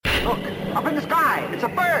Look, up in the sky. It's a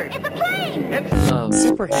bird. It's a plane. It's a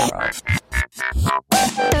superhero.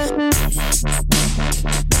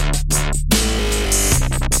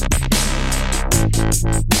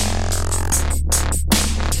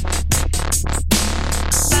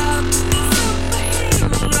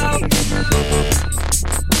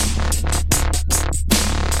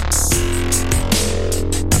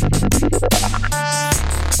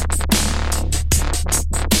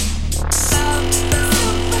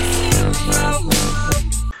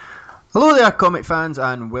 Hello there, comic fans,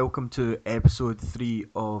 and welcome to episode 3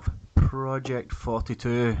 of Project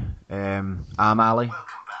 42. I'm Ali.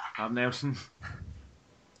 I'm Nelson.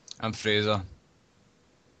 I'm Fraser.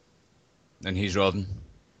 And he's Robin.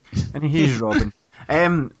 And he's Robin.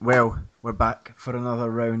 Well, we're back for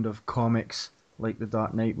another round of comics. Like the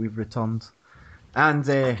Dark Knight, we've returned. And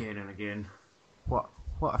Again and again. what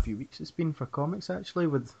a few weeks it's been for comics, actually,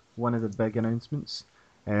 with one of the big announcements.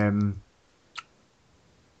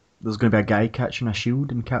 There's going to be a guy catching a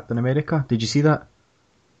shield in Captain America. Did you see that?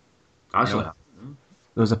 Actually, There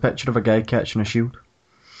was a picture of a guy catching a shield.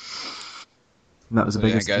 And that was the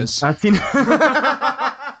biggest guys. thing I've seen.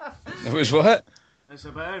 It was what? it's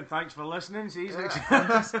about. Thanks for listening. See you next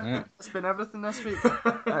Yeah. It's been everything this week.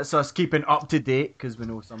 So us keeping up to date, because we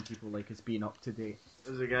know some people like us being up to date.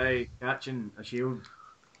 There's a guy catching a shield.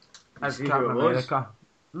 As See who Captain it was? America.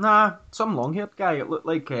 Nah, some long-haired guy. It looked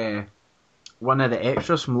like one of the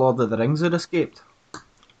extras from Lord of the Rings had escaped.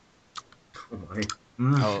 Oh my.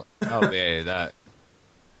 Yeah, that.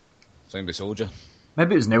 Zombie soldier.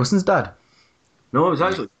 Maybe it was Nelson's dad. No, it was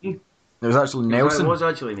actually me. It was actually Nelson. It was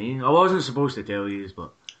actually me. I wasn't supposed to tell you,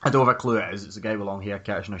 but I don't have a clue it is. It's a guy with long hair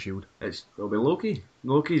catching a shield. it'll be Loki.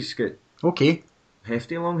 Loki's got Okay.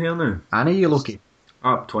 hefty long hair now. Annie, you Loki.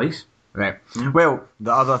 Up twice. Right. Well,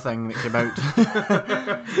 the other thing that came out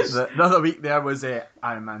the other week there was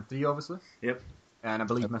Iron Man 3, obviously. Yep. And I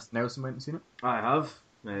believe Mr. Nelson went and seen it. I have.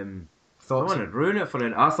 I Thoughts? wanted to ruin it for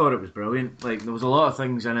it. I thought it was brilliant. Like, there was a lot of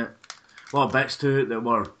things in it, a lot of bits to it that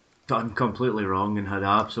were done completely wrong and had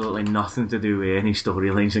absolutely nothing to do with any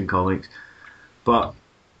storylines in comics. But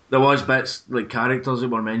there was bits, like characters that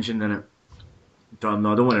were mentioned in it. I don't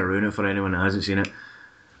want to ruin it for anyone that hasn't seen it.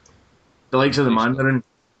 The likes of the Mandarin,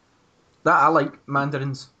 That I like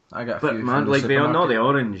mandarins. I got a but few. man, from the like they are not the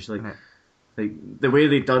supermarket. orange. Like, Right. like the way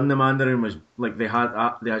they done the Mandarin was like they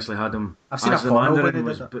actually had them. I've seen as a the photo where Mandarin they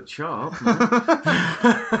was, did that. but shut up. Man.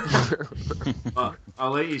 But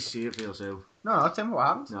I'll let you see it for yourself. No, tell me what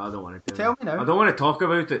happened. No, I don't want to Tell me now. I don't want to talk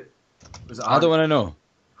about it. Was it I don't want to know.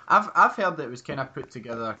 I've heard that it was kind of put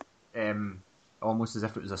together almost as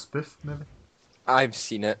if it was a spoof, maybe. I've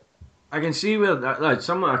seen it. I can see where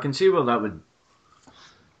I can see where that would.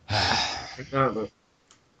 But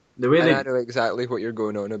the way And they. I know exactly what you're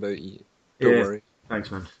going on about. Don't Yeah. worry.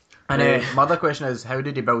 Thanks, man. And my other question is, how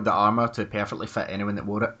did he build the armour to perfectly fit anyone that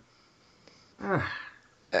wore it?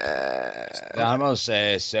 The armor's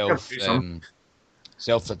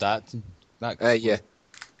self-adapting. Yeah.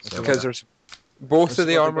 Because there's both of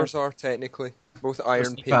the armors are technically both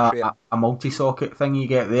Iron It's Patriot. a multi-socket thing you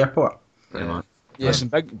get at the airport. Yeah, man. Yeah. Listen,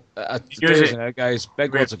 to tell you now, guys,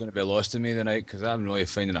 big words are going to be lost to me tonight because I'm really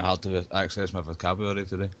finding it hard to access my vocabulary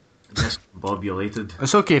today. Discombobulated.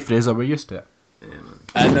 It's okay, Fraser, we're used to it. Yeah, man.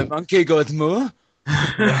 And the monkey got more.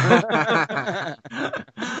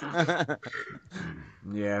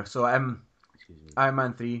 Yeah, so Iron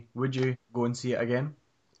Man 3, would you go and see it again?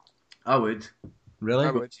 I would. Really?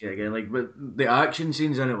 I would. Yeah, again, like, but the action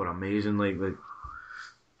scenes in it were amazing.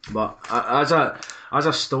 But as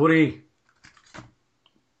a story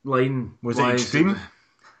line, Was it extreme?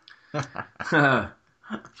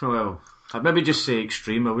 Well, I'd maybe just say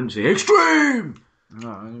extreme. I wouldn't say extreme. No,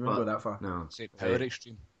 you wouldn't But- go that far. No, Say power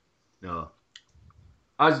extreme. no.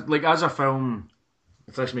 As a film,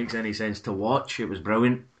 if this makes any sense to watch, it was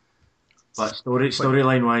brilliant. But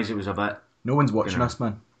storyline wise, it was a bit. No one's watching know. us,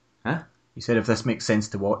 man. Huh? You said if this makes sense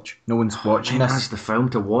to watch. No one's watching Man, this. that's the film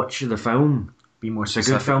to watch. The film. Be more It's a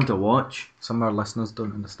specific. good film to watch. Some of our listeners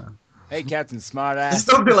don't understand. Hey, Captain Smartass.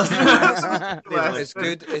 Don't be listening. It's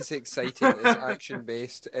good, it's exciting, it's action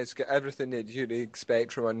based, it's got everything that you'd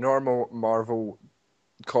expect from a normal Marvel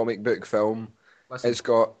comic book film. Listen, It's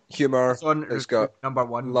got humour, it's on it's got number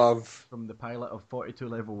 1 love. from the pilot of 42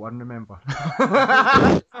 Level 1, remember?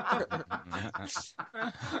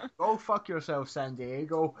 Go fuck yourself, San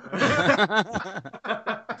Diego.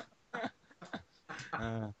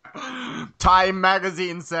 Time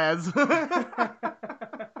magazine says.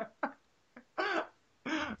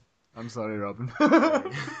 I'm sorry, Robin.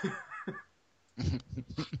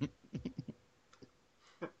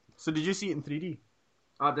 So did you see it in 3D?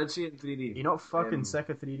 I did see it in 3D. You're not fucking sick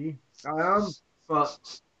of 3D. I am, but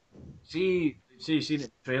see, you seen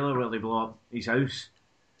the trailer where they blow up his house?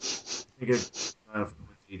 You could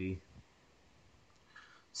 3D.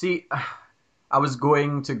 See, I was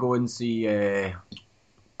going to go and see. There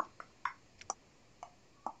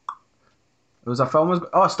was a film.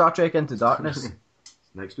 Star Trek Into Darkness.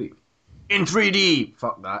 Next week. In 3D!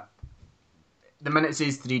 Fuck that. The minute it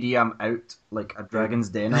says 3D, I'm out like a Dragon's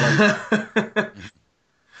Den.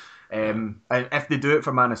 And if they do it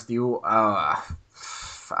for Man of Steel, I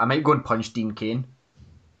might go and punch Dean Cain.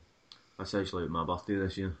 That's actually my birthday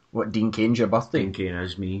this year. What, Dean Cain's your birthday? Dean Cain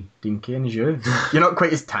is me. Dean Cain is you. You're not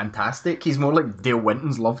quite as fantastic. He's more like Dale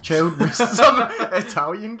Winton's love child with some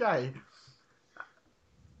Italian guy.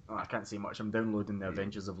 Oh, I can't say much. I'm downloading The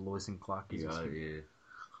Adventures of Lois and Clark. Yeah.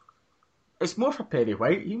 It's more for Perry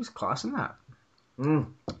White. He was class in that.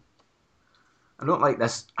 Mm. I don't like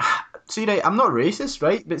this. See, right, I'm not racist,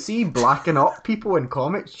 right? But see, blacking up people in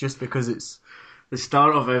comics just because it's... The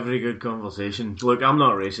start of every good conversation. Look, I'm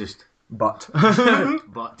not racist. But.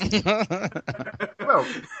 But. Well,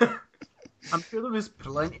 I'm sure there was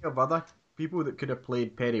plenty of other people that could have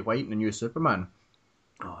played Perry White in the new Superman.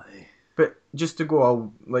 Oh, hey. But just to go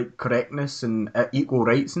all, like, correctness and equal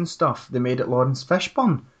rights and stuff, they made it Lawrence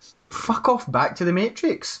Fishburne. Fuck off, back to the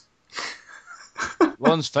Matrix.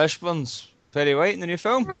 Lawrence Fishburne's Perry White in the new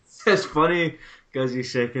film. It's funny because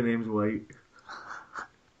his second name's White.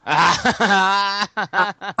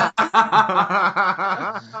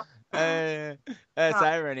 That's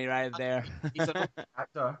irony right there. He's an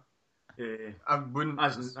actor. Yeah. I wouldn't...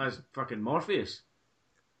 As fucking Morpheus.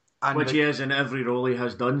 and Which he is in every role he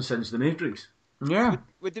has done since The Matrix. Yeah.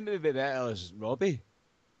 Would it be better as Robbie?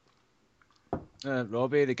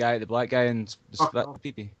 Robbie, the black guy in Split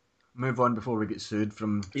Pee-Pee. Move on before we get sued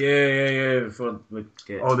from Yeah. Before we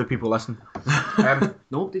get... all the people listening.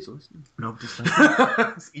 Nobody's listening. Nobody's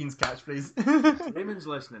listening. It's Ian's catchphrase. Raymond's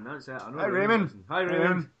listening, that's it. I know Hi, Raymond. listening. Hi,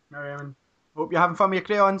 Raymond. Hi, Raymond. Hope you're having fun with your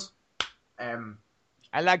crayons.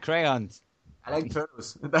 I like crayons. I like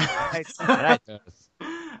turtles. I like those.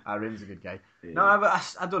 Raymond's a good guy. Yeah. No,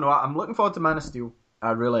 but I don't know. I'm looking forward to Man of Steel.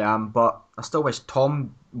 I really am, but I still wish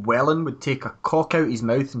Tom Welling would take a cock out his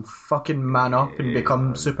mouth and fucking man up and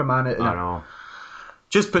become Superman. I know.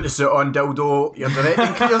 Just put the suit on, dildo. Your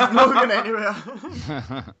directing career's not going anywhere.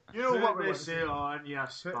 You know what Put we the suit on, you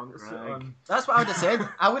spunk rag. That's what I would have said.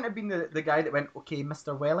 I wouldn't have been the guy that went, okay,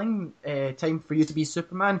 Mr. Welling, time for you to be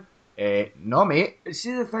Superman. No, mate.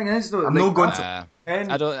 See, the thing is, though... I'm not going to...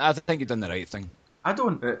 I think you've done the right thing. I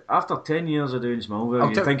don't... After 10 years of doing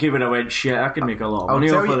Smallville, you think he would have went, shit, I can make a lot of I'll money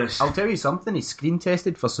tell off of this. I'll tell you something. He screen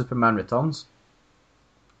tested for Superman Returns.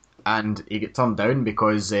 And he got turned down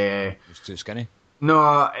because... He's too skinny.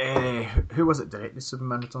 No, who was it directed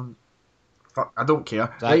Superman Returns? Fuck, I don't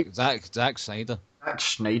care. Zack Snyder. Zack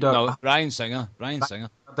Schneider. No, Bryan Singer. Bryan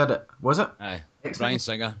Singer. Did it? Was it? Aye. X-Men? Bryan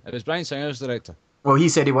Singer. It was Bryan Singer's director. Well, he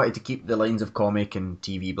said he wanted to keep the lines of comic and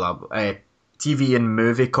TV, blah, blah, TV and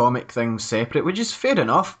movie comic things separate, which is fair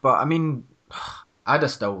enough, but I mean, I'd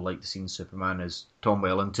have still liked to see Superman as Tom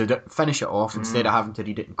Welling to finish it off instead of having to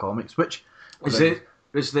read it in comics, which... Is say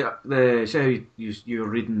you were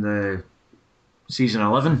reading the season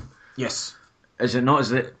 11? Yes. Is it not?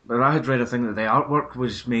 Is it? But I had read a thing that the artwork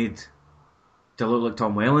was made to look like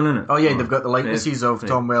Tom Welling in it. Oh yeah, they've got the likenesses of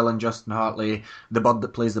Tom Welling, Justin Hartley, the bird that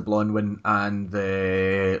plays the blonde one, and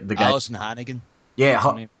the guy... Alison Hannigan. Yeah,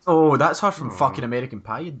 her... that's her from fucking American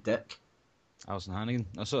Pie, you dick. Alison Hannigan.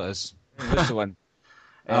 That's what it is. Who's the one?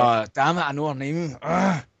 Damn it, I know her name.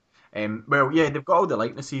 Well, yeah, they've got all the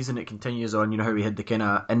likenesses and it continues on. You know how we had the kind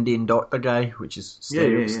of Indian doctor guy, which is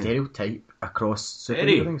stereotype across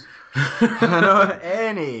superhero things. I know,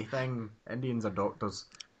 anything. Indians are doctors.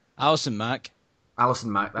 Alison Mack.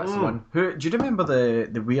 Alison Mack, that's the one. Who do you remember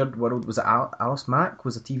the Weird World? Was it Alice Mack?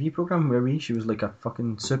 Was a TV program where she was like a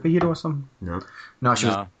fucking superhero or something? No, she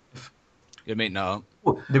was. You're making that up.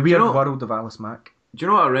 The Weird World of Alice Mack. Do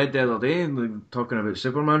you know what I read the other day, talking about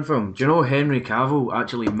Superman film? Do you know Henry Cavill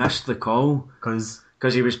actually missed the call because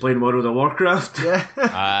he was playing World of Warcraft? Yeah.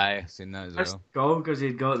 Aye, seen that as well. Missed the call because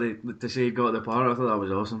he'd got he'd got the part. I thought that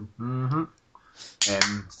was awesome.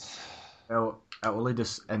 Well, it will lead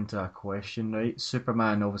us into a question, right?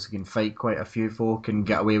 Superman obviously can fight quite a few folk and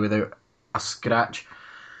get away without a scratch.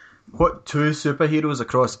 What two superheroes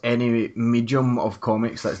across any medium of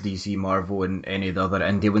comics, that's DC, Marvel, and any of the other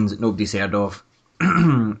indie ones that nobody's heard of?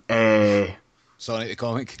 Sonic the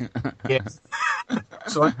Comic. Yes.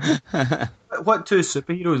 So, what two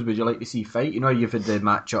superheroes would you like to see fight? You know, you've had the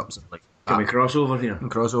matchups of like... Can we cross over here?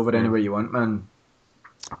 Cross over anywhere you want, man.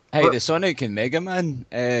 Hey, the Sonic and Mega Man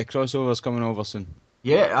crossover's coming over soon.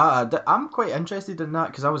 Yeah, I'm quite interested in that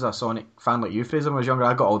because I was a Sonic fan like you, Fraser, when I was younger.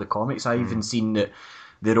 I got all the comics. I even seen that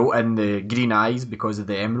they wrote in the green eyes because of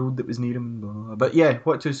the emerald that was near him. Blah, blah, blah. But yeah,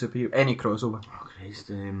 what two superheroes? Any crossover? Oh, Christ.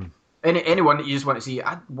 Anyone that you just want to see.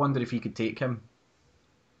 I wonder if you could take him.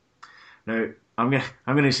 Now, I'm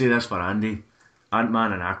gonna say this for Andy.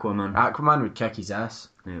 Ant-Man and Aquaman. Aquaman would kick his ass.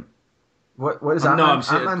 Yeah. What is No, Ant-Man? I'm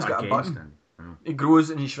saying Ant-Man's got a against button. him. I know. He grows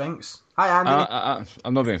and he shrinks. Hi, Andy.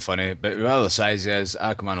 I'm not being funny, but whatever the size he is,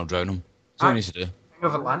 Aquaman will drown him. That's all he needs to do. King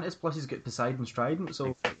of Atlantis, plus he's got Poseidon's trident,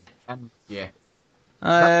 so... yeah.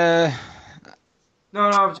 No,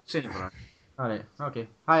 I was just saying it for Andy. Alright, okay.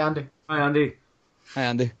 Hi, Andy. Hi, Andy. Hi,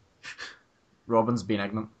 Andy. Robin's been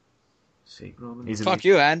ignorant. Sake, Robin. He's a Fuck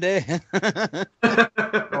you, Andy.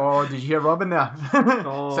 Oh, did you hear Robin there?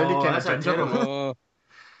 Oh, Sounded kind of that's a ginger. terrible- Oh,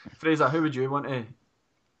 Fraser, who would you want to...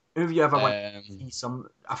 Who have you ever want Um, to see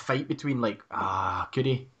a fight between, like, could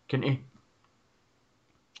he? Couldn't he?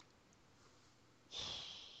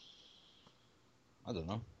 I don't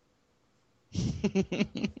know.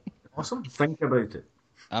 Awesome. Think about it.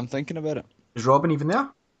 I'm thinking about it. Is Robin even there?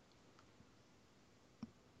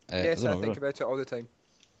 Yes, I I don't know. think about it all the time.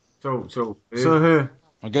 So, So who?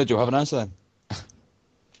 Oh, good, you'll have an answer then.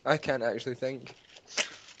 I can't actually think.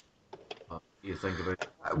 what do you think about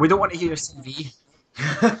it? We don't want to hear your CV.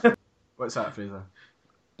 What's that, Fraser?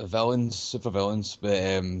 The villains, super villains, but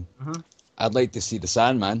Mhm. I'd like to see the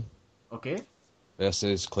Sandman Okay.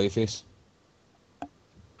 versus Clayface.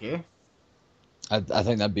 Okay. I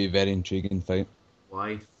think that'd be a very intriguing fight.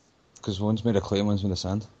 Why? Because one's made of clay and one's made of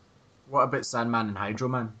sand. What about Sandman and Hydro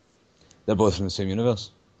Man? They're both from the same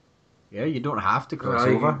universe. Yeah, you don't have to cross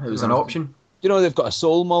Right, over. It was an right. option. You know, they've got a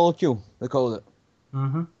soul molecule, they called it.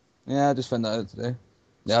 Mm-hmm. Yeah, I just found that out today.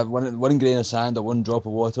 Yeah, one grain of sand or one drop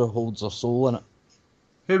of water holds a soul in it.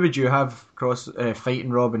 Who would you have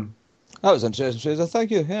fighting Robin? That was interesting, Fraser.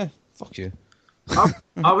 Thank you. Yeah, fuck you.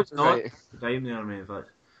 I was not Right. time there, mate, in fact.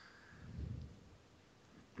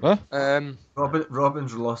 What?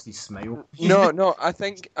 Robin's lost his smile. No, I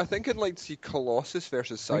think I'd like to see Colossus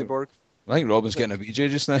versus Cyborg. I think Robin's getting a BJ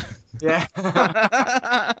just now. Yeah.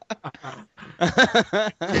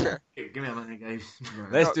 Give me a minute, guys.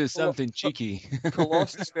 Let's do something cheeky.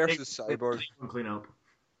 Colossus versus Cyborg, Clean up.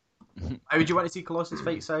 How would you want to see Colossus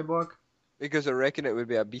fight Cyborg? because I reckon it would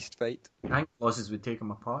be a beast fight. I think Colossus would take him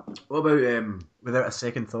apart What about without a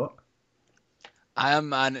second thought. Iron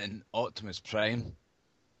Man and Optimus Prime.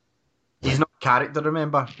 He's not a character,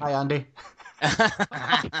 remember? Hi, Andy.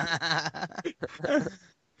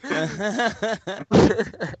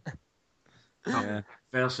 Yeah.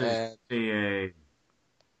 versus say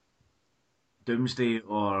Doomsday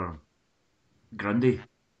or Grundy?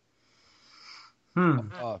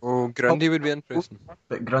 Oh, Grundy would be interesting.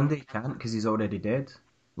 But Grundy can't because he's already dead.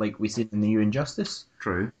 Like we see in the New Injustice.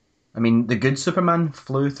 True. I mean, the good Superman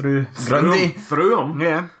flew through Grundy. Through him.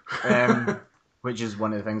 Yeah. Which is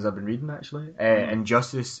one of the things I've been reading, actually.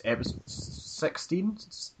 Injustice episode 16?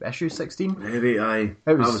 Issue 16? Heavy, aye.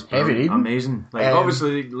 It was That heavy brilliant. reading. Amazing. Like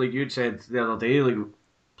obviously, like you'd said the other day, like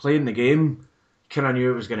playing the game, kind of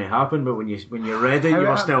knew it was going to happen, but when you read it, you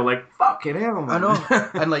were still like, "Fucking hell, man!" I know.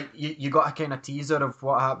 And like you got a kind of teaser of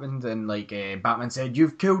what happened, and like Batman said,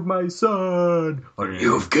 "You've killed my son," or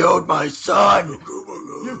 "You've killed my son.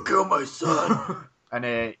 You've killed my son." And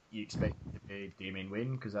you expect it to be Damian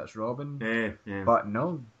Wayne because that's Robin, Yeah. but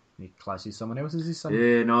no, he classes someone else as his son.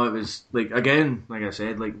 Yeah, no, it was like again, like I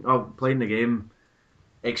said, like playing the game,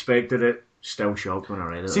 expected it, still shocked when I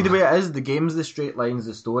read it. See the way it is, the game's the straight lines,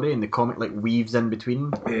 the story, and the comic like weaves in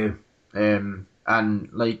between. Yeah. And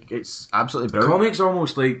like it's absolutely brilliant. Comics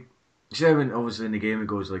almost like, see how obviously in the game it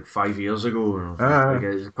goes like 5 years ago. Or, like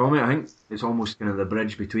it's a comic, I think it's almost kind of the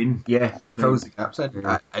bridge between. Yeah, fills the gaps in.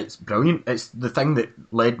 Yeah. It's brilliant. It's the thing that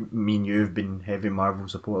led me and you have been heavy Marvel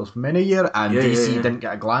supporters for many years, and Yeah, DC yeah. didn't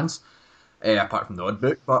get a glance, apart from the odd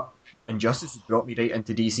book. But Injustice has brought me right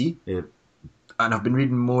into DC, Yeah. and I've been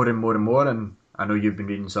reading more and more and more. And I know you've been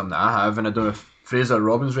reading some that I have, and I don't know if Fraser or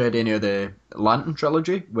Robin's read any of the Lantern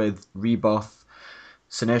trilogy with Rebirth,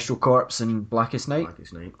 Sinestro Corps, and Blackest Night.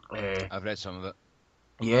 Blackest Night. I've read some of it.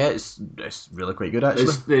 Yeah, it's really quite good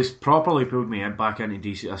actually. It's properly pulled me back into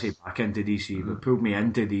DC. I say back into DC, but pulled me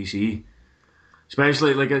into DC.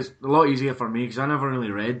 Especially, like, it's a lot easier for me because I never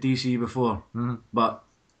really read DC before. But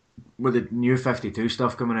with the new 52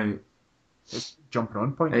 stuff coming out, Jumping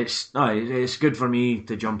on point. it's good for me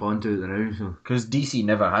to jump onto it now. So. Because DC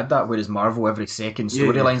never had that, whereas Marvel every second Yeah,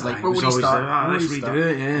 storyline's aye, like, it well, was we always start. like, let's redo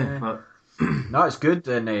it, yeah. But No, it's good,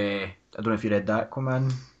 and I don't know if you read that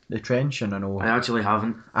Aquaman the trench, and I know I actually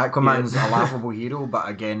haven't. Aquaman's a laughable hero, but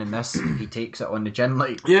again in this he takes it on the chin.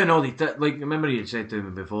 Like Yeah, no, like remember you had said to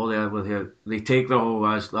me before they take the whole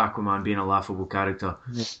as Aquaman being a laughable character,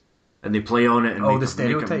 and they play on it and all make the a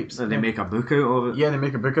stereotypes. they make a book out of it. Yeah, they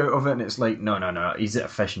make a book out of it, and it's like, no, he's at a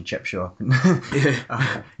fish and chip shop.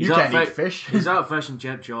 Yeah. You can't eat fish. He's at a fish and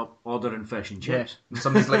chip shop ordering fish and chips. And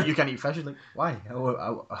somebody's like, you can't eat fish. He's like, why?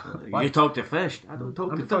 Why? You talk to fish. I don't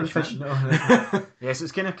talk to talking fish. No. Yes,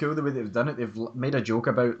 it's kind of cool the way they've done it. They've made a joke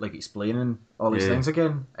about like explaining all these things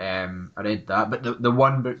again. I read that, but the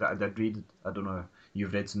one book that I did read, I don't know,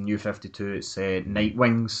 you've read some New 52. It's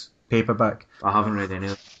Nightwing's paperback. I haven't read any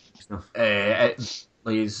of that stuff. It's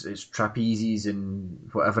trapezes and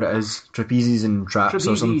whatever it is, trapezes and traps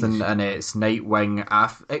or something, and it's Nightwing.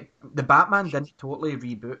 The Batman didn't totally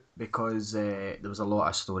reboot because there was a lot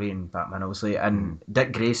of story in Batman, obviously, and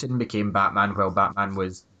Dick Grayson became Batman while Batman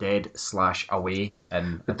was dead/away.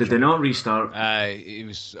 But did they not restart? He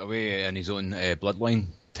was away in his own bloodline,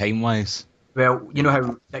 time-wise. Well, you know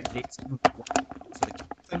how Dick Grayson.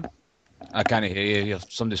 I can't hear you.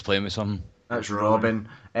 Somebody's playing with something. That's Robin.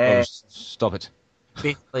 Stop it.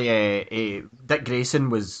 Basically, Dick Grayson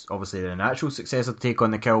was obviously the natural successor to take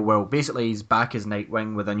on the kill. Well, basically, he's back as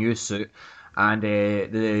Nightwing with a new suit, and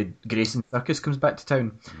the Grayson Circus comes back to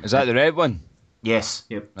town. Is that the red one? Yes.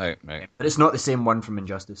 Yep. Right. But it's not the same one from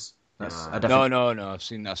Injustice. That's a different. No. I've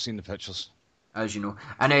seen the pictures. As you know,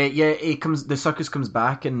 and the circus comes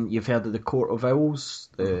back, and you've heard of the Court of Owls,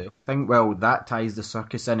 the thing. Well, that ties the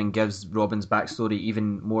circus in and gives Robin's backstory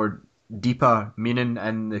even more deeper meaning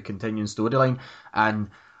in the continuing storyline. And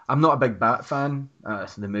I'm not a big Bat fan.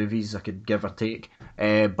 The movies I could give or take,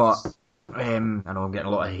 but I know I'm getting a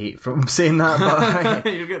lot of hate from saying that.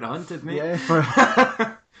 But You're getting hunted, mate.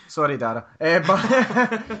 yeah. Sorry, Dara.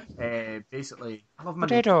 But basically, I love my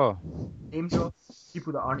name drop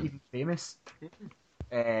people that aren't even famous.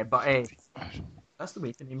 But that's the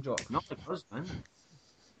way to name drop. Not the husband.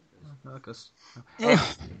 No, because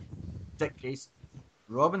Dick Grayson.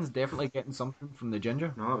 Robin's definitely getting something from the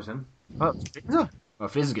ginger. No, that was him. Well, Fraser. Well,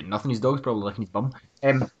 Fraser's getting nothing. His dog's probably licking his bum.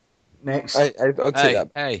 Next. I'd say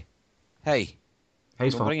that. Hey.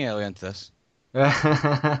 How's Don't bring Ellie into this.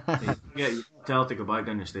 Yeah, you tell her to go back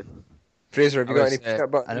down the stairs. Fraser, have you got any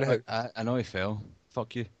pickup button? I know he fell.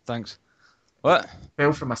 Fuck you. Thanks. What?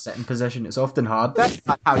 Fell from a sitting position. It's often hard. That's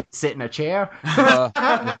how you sit in a chair.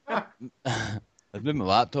 I've moved my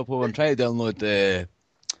laptop over. I'm trying to download the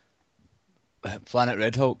Planet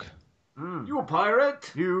Red Hulk. You a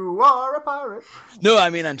pirate? You are a pirate. No,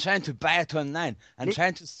 I mean, I'm trying to buy it online. I'm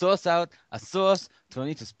trying to source out a source for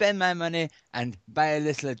me to spend my money and buy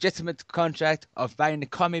this legitimate contract of buying the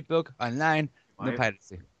comic book online. No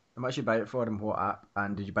piracy. How much you buy it for and what app?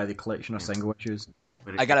 And did you buy the collection or single issues?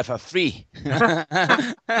 I got it for free.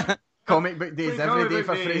 Comic book days every day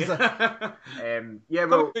for Fraser.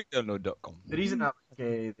 Well, comicbookdownload.com. the reason I like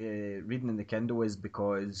the reading in the Kindle is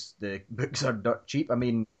because the books are dirt cheap. I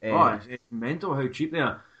mean, it's mental how cheap they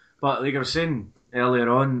are. But like I was saying earlier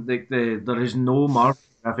on, there is no Marvel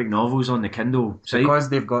graphic novels on the Kindle site because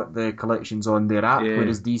they've got the collections on their app,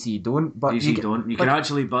 whereas DC don't. But DC don't. You can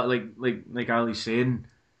actually, but like Ali's saying,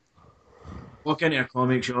 walk into a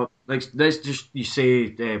comic shop. Like let's just you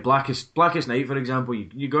say Blackest Night, for example.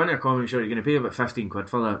 You go into a comic shop, you're going to pay about £15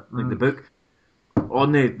 for that, like the book.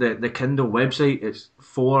 On the Kindle website, it's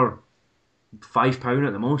 £4-5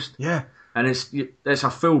 at the most. Yeah. And it's a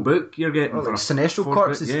full book you're getting. Well, for like Sinestro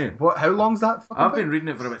Corps. Yeah. What? How long's that? I've been reading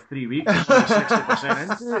it for about 3 weeks. I'm like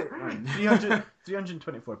 60% into it.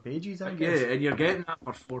 324 pages, I guess. Yeah, and you're getting that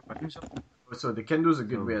for £4. So the Kindle's a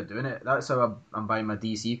good way of doing it. That's how I'm buying my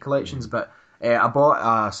DC collections. But I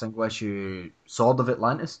bought a single issue Sword of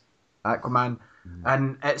Atlantis, Aquaman,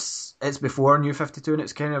 and it's before New 52, and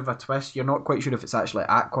it's kind of a twist. You're not quite sure if it's actually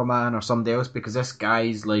Aquaman or somebody else because this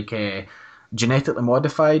guy's like genetically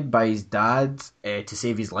modified by his dad to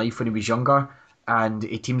save his life when he was younger, and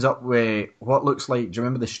he teams up with what looks like, do you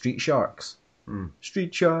remember the Street Sharks?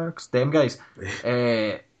 Street Sharks, them guys.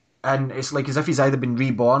 And it's like as if he's either been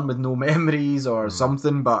reborn with no memories or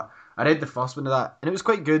something, but I read the first one of that, and it was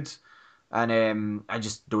quite good, and I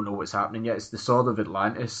just don't know what's happening yet. It's the Sword of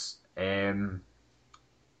Atlantis. It's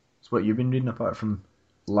what you've been reading apart from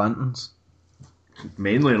Lanterns?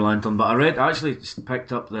 Mainly Lantern, but I actually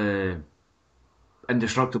picked up the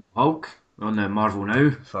Indestructible Hulk on the Marvel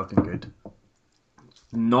Now. Fucking good.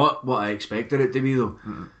 Not what I expected it to be though.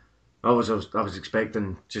 I was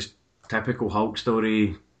expecting just typical Hulk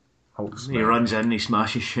story. He runs in, he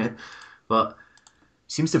smashes shit, but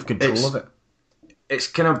seems to have control of it. It's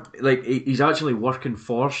kind of like he's actually working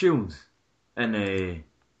for Shield, and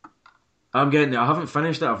I'm getting. I haven't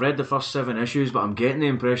finished it. I've read the first 7 issues, but I'm getting the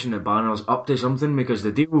impression that Banner's up to something because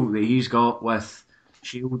the deal that he's got with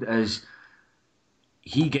Shield is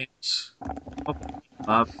he gets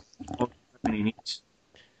when he needs,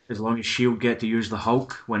 as long as Shield get to use the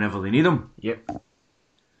Hulk whenever they need him. Yep.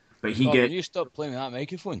 But he Rob, gets. can you stop playing with that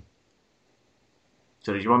microphone?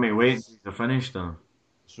 So, do you want me to wait until they're finished? Or?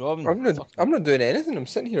 It's Robin. I'm not doing anything. I'm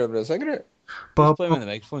sitting here over a cigarette. Stop playing with the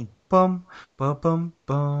microphone. Bum, bum, bum,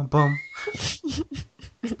 bum, bum.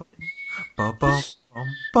 Bum, bum, bum,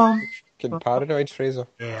 bum. Fucking paranoid, Fraser.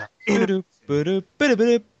 Yeah. Anyway.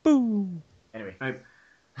 Right.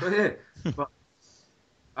 But yeah, but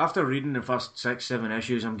after reading the first 6, 7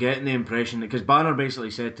 issues, I'm getting the impression that because Banner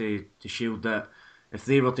basically said to Shield that if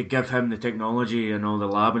they were to give him the technology and all the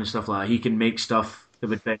lab and stuff like that, he can make stuff that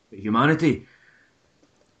would benefit humanity.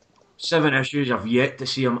 7 issues, I've yet to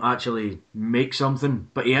see him actually make something,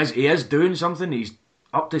 but he is doing something. He's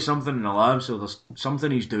up to something in the lab, so there's something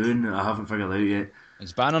he's doing that I haven't figured out yet.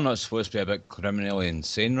 Is Banner not supposed to be a bit criminally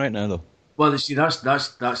insane right now, though? Well, see, that's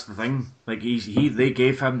the thing. Like they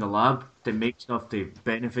gave him the lab to make stuff to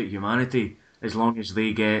benefit humanity, as long as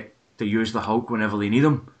they get to use the Hulk whenever they need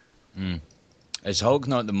him. Is Hulk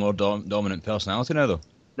not the more dominant personality now, though?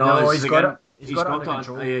 No, he's got it. He's got it under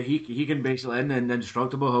control. He can basically in the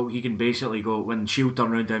Indestructible Hulk. He can basically go when Shield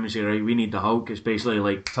turn around to him and say, "Right, we need the Hulk." It's basically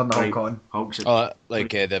like Turn the Hulk on. Hulk's The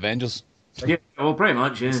Avengers? yeah, well, pretty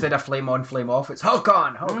much. Yeah. Instead of flame on, flame off, it's Hulk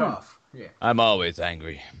on, Hulk off. Yeah. I'm always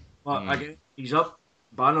angry. Well, he's up.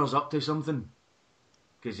 Banner's up to something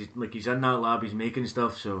because he's in that lab. He's making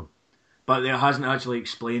stuff. So, but it hasn't actually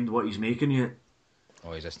explained what he's making yet.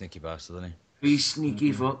 Oh, he's a sneaky bastard, isn't He's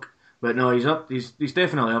sneaky fuck. But no, he's up. He's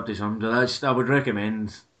definitely up to something. I would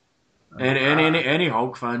recommend any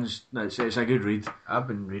Hulk fans. It's a good read. I've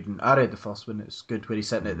been reading. I read the first one. It's good where he's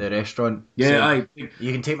sitting at the restaurant. Yeah, saying,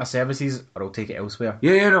 you can take my services, or I'll take it elsewhere.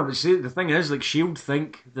 Yeah, no. But see, the thing is, like Shield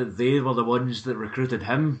think that they were the ones that recruited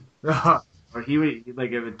him, or it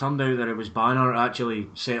would turned out that it was Banner actually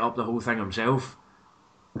set up the whole thing himself,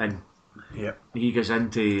 and he goes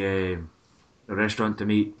into the restaurant to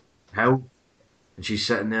meet Hill. And she's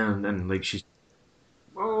sitting there and like she's,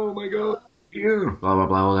 oh my god, yeah, blah blah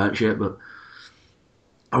blah, all that shit. But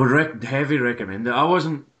I would heavy recommend it. I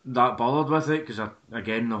wasn't that bothered with it because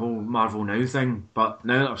again the whole Marvel Now thing. But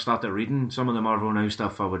now that I've started reading some of the Marvel Now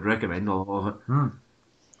stuff, I would recommend a lot of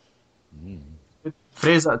it.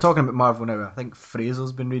 Fraser, talking about Marvel Now, I think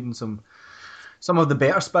Fraser's been reading some of the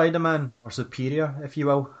better Spider-Man, or superior, if you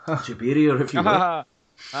will. Superior, if you will.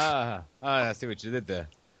 I see what you did there.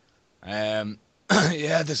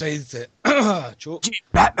 Yeah, I decided to choke.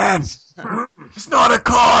 Batman! It's not a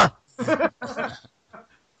car!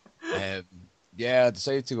 Yeah, I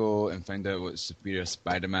decided to go and find out what Superior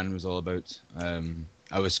Spider-Man was all about.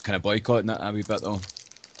 I was kind of boycotting it a wee bit though.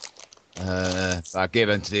 But I gave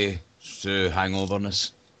in today through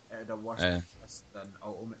hangoverness. The worst than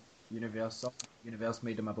Ultimate Universe. Universe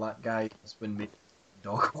made him a black guy. It's been made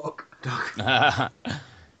Doghawk.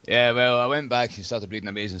 Yeah, well, I went back and started reading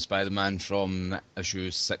Amazing Spider-Man from issue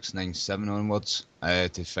 697 onwards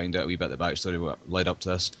to find out a wee bit of the backstory, what led up to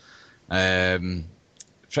this.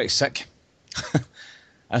 Pretty sick.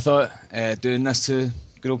 I thought doing this to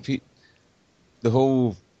good old Pete, the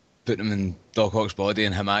whole putting him in Doc Ock's body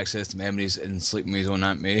and him access to memories and sleeping with his own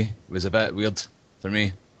Aunt May was a bit weird for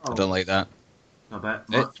me. I don't like that. A bit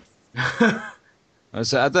much. I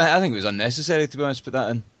think it was unnecessary, to be honest, to put that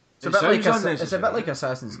in. It's a bit like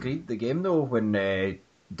Assassin's Creed, the game, though, when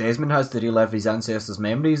Desmond has to relive his ancestors'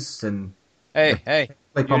 memories and... Hey,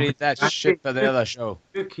 like you read that shit for the other show.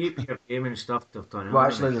 You keep your gaming stuff to turn Well,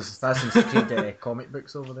 actually, there's Assassin's Creed comic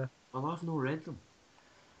books over there. Well, I've not read them.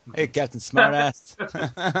 Hey, Captain Smartass.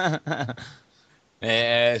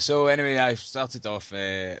 So anyway, I started off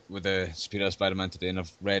with the Superior Spider-Man today, and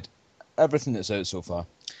I've read everything that's out so far.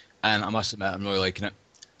 And I must admit, I'm really liking it.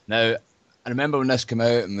 Now, I remember when this came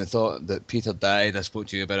out and we thought that Peter died. I spoke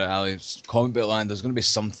to you about it, Alex. Comic book land, there's going to be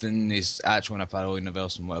something. He's actually in a parallel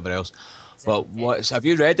universe and whatever else. But have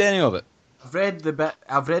you read any of it? I've read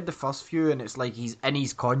the first few, and it's like he's in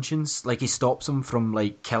his conscience, like he stops him from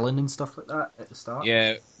like killing and stuff like that at the start.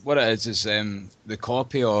 Yeah, what it is the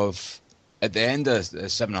copy of at the end of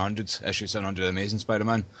issue 700 of Amazing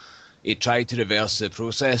Spider-Man. He tried to reverse the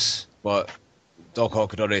process, but Doc Ock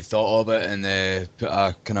had already thought of it and put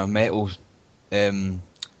a kind of metal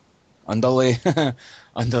underlay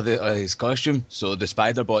under his costume, so the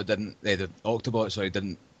Spider-Bot the Octobot,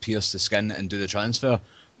 didn't pierce the skin and do the transfer,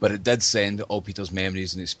 but it did send all Peter's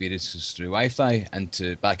memories and experiences through Wi-Fi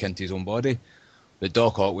back into his own body. But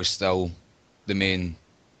Doc Ock was still the main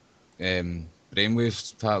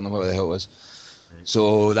brainwave pattern or whatever the hell it was.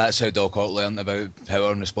 So that's how Doc Ock learned about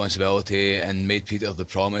power and responsibility and made Peter the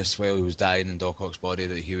promise while he was dying in Doc Ock's body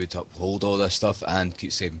that he would uphold all this stuff and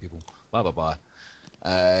keep saving people. Blah, blah,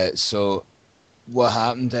 blah. So what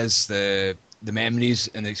happened is the memories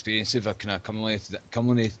and the experiences are kind of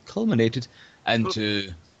culminated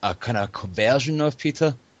into a kind of version of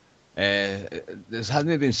Peter. There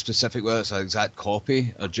hasn't been specific whether it's an exact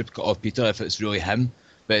copy or duplicate of Peter if it's really him,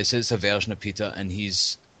 but it's a version of Peter and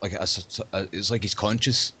he's like it's like he's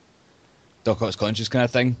conscious, Doc Ock's conscious kind of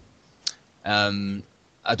thing.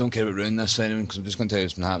 I don't care about ruining this for anyone because I'm just going to tell you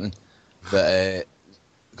what's been happening, but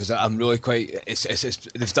because I'm really quite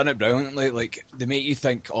they've done it brilliantly. Like they make you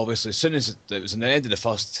think obviously as soon as it was in the end of the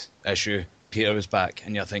first issue, Peter was back,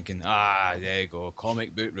 and you're thinking, there you go,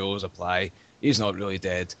 comic book rules apply. He's not really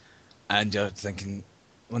dead, and you're thinking,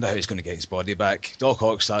 I wonder how he's going to get his body back. Doc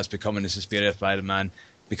Ock starts becoming the superior Spider-Man,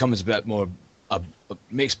 becomes a bit more.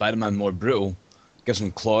 Makes Spider-Man more brutal, gives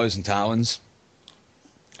him claws and talons,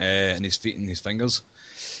 and his feet and his fingers.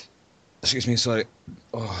 Excuse me, sorry.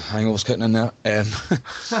 Oh, hangover's cutting in there.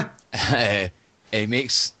 He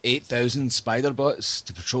makes 8,000 spider bots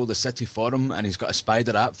to patrol the city for him, and he's got a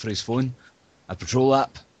spider app for his phone, a patrol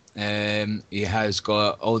app. He has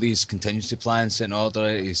got all these contingency plans set in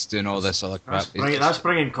order. He's doing all this other crap. That's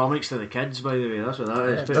bringing comics to the kids, by the way. That's what that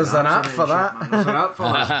is. There's an app for that. There's an app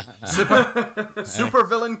for that. Super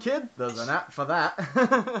villain kid. There's an app for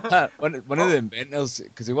that. one of the inventors,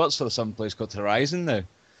 because he works for some place called Horizon now,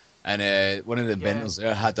 and one of the inventors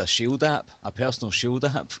there had a shield app, a personal shield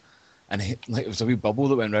app, and it was a wee bubble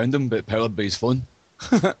that went around him, but powered by his phone.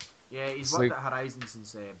 Yeah, he's worked at Horizon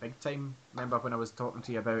since Big Time. Remember when I was talking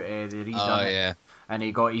to you about the redone it? Yeah. And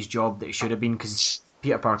he got his job that he should have been because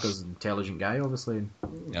Peter Parker's an intelligent guy, obviously.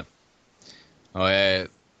 Yep.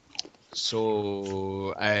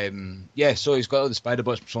 So he's got all the spider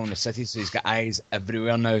bots patrolling the city, so he's got eyes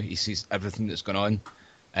everywhere now. He sees everything that's going on,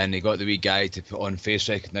 and he got the wee guy to put on face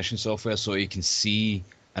recognition software so he can see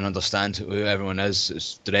and understand who everyone is.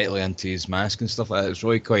 It's directly into his mask and stuff like that. It's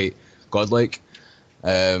really quite godlike.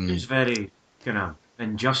 It's very kind of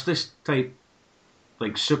Injustice type,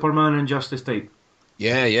 like Superman Injustice type.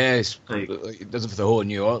 Yeah. It's, like, he does it for the whole of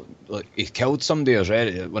New York. Like, he killed somebody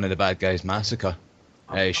already. One of the bad guys, Massacre.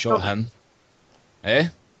 He shot him.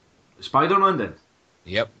 Spider-Man did.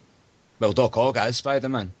 Yep. Well, Doc Ock as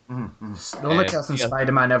Spider-Man. Mm-hmm. The only person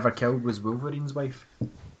Spider-Man ever killed was Wolverine's wife.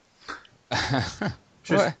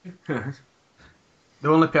 What? The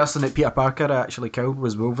only person that Peter Parker actually killed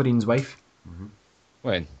was Wolverine's wife. Mm-hmm.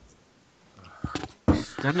 When?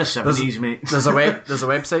 In the 70s, mate. There's a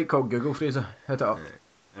website called Google, Fraser. Hit it up.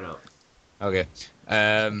 Okay.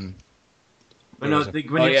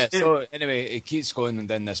 So anyway, it keeps going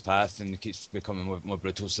down this path and it keeps becoming more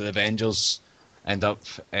brutal. So the Avengers end up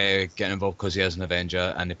getting involved because he is an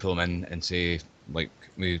Avenger, and they pull him in and say, like,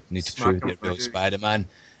 we need to prove you're real Spider-Man.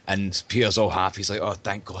 And Peter's all happy. He's like, oh,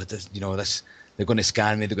 thank God, they're going to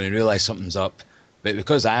scan me. They're going to realise something's up. But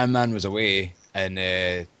because Iron Man was away and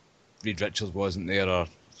Reed Richards wasn't there, or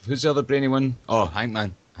who's the other brainy one? Oh, Hank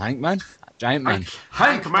Man. Giant Man.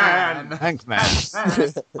 Hank Man.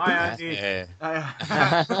 Hi, Andy.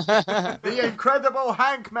 The incredible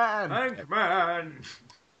Hank Man.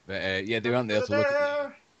 But they weren't there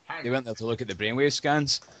to look at the brainwave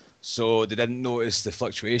scans, so they didn't notice the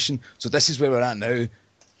fluctuation. So this is where we're at now.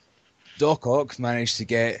 Doc Ock managed to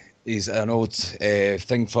get an old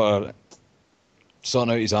thing for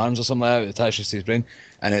sorting out his arms or something like that, it attaches to his brain,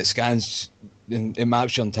 and it scans, it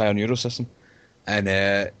maps your entire neural system. And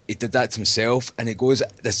he did that to himself, and he goes,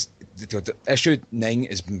 issue 9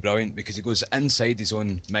 has been brilliant because he goes inside his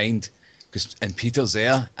own mind, and Peter's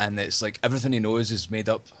there, and it's like everything he knows is made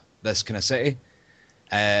up this kind of city.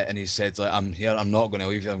 And he said, like, I'm here, I'm not going to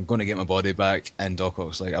leave you, I'm going to get my body back. And Doc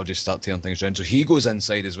Ock's like, I'll just start tearing things around. So he goes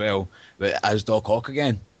inside as well, but as Doc Ock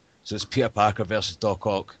again. So it's Peter Parker versus Doc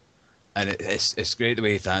Ock. And it's great the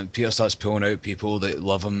way that Peter starts pulling out people that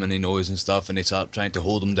love him and he knows and stuff, and they start trying to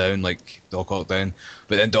hold him down, like Doc Ock down.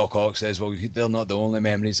 But then Doc Ock says, well, they're not the only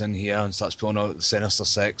memories in here, and starts pulling out the Sinister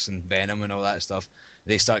Six and Venom and all that stuff.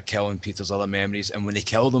 They start killing Peter's other memories, and when they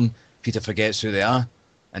kill them, Peter forgets who they are,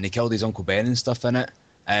 and they killed his Uncle Ben and stuff in it.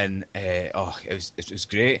 And it was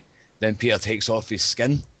great. Then Peter takes off his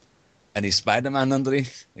skin, and he's Spider-Man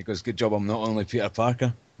underneath. He goes, good job, I'm not only Peter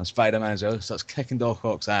Parker, I'm Spider-Man as well. Starts kicking Doc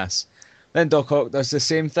Ock's ass. Then Doc Ock does the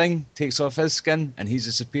same thing, takes off his skin, and he's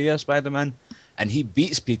a superior Spider-Man, and he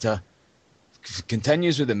beats Peter,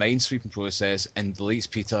 continues with the mind-sweeping process, and deletes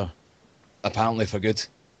Peter, apparently for good.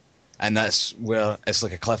 And that's where it's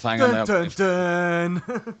like a cliffhanger now. Dun,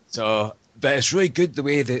 dun. So But it's really good the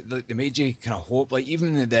way that they made you kind of hope. Like,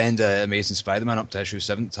 even at the end of Amazing Spider-Man up to issue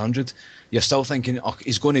 700, you're still thinking, oh,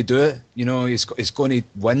 he's going to do it. You know, he's going to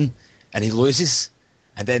win, and he loses.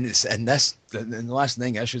 And then it's in the last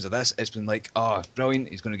 9 issues of this, it's been like, oh, brilliant.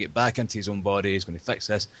 He's going to get back into his own body. He's going to fix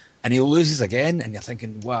this. And he loses again, and you're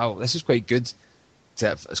thinking, wow, this is quite good.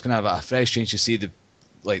 It's going to have a fresh change to see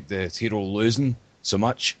the hero losing so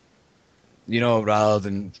much. You know, rather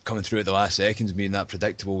than coming through at the last seconds, being that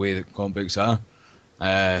predictable way that comic books are.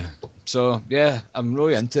 So, yeah, I'm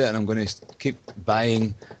really into it, and I'm going to keep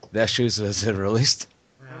buying the issues as they're released.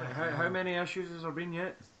 How many issues has there been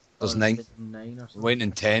yet? There's 9. 9 or something. Waiting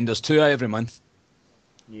in 10. There's 2 every month.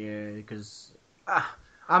 Yeah, because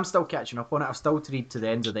I'm still catching up on it. I've still to read to the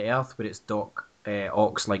Ends of the Earth, where it's Doc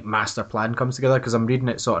Ock's like master plan comes together, because I'm reading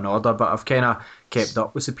it sort of in order, but I've kind of kept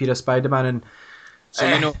up with Superior Spider-Man. And so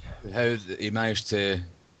you know how he managed to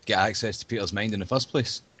get access to Peter's mind in the first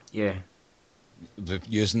place? Yeah.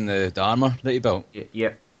 Using the armour that he built?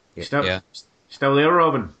 Yep. Still there,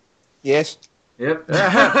 Robin? Yes. Yep.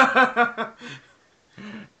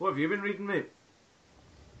 What have you been reading, mate?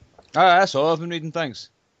 That's all I've been reading, thanks.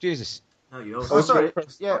 Jesus. Oh, you Oh, sorry.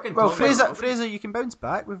 Yeah. Fucking Well, talk about Fraser, you can bounce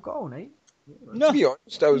back. We've got all night. To be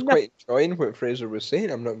honest, I was quite enjoying what Fraser was saying,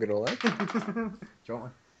 I'm not going to lie.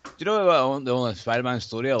 John. Do you know what the only Spider-Man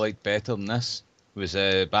story I liked better than this was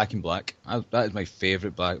Back in Black? That is my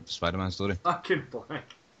favourite Black Spider-Man story. Fucking black.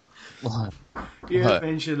 What? You What?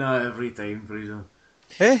 mention that every time, Fraser.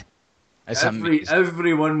 Hey? It's amazing.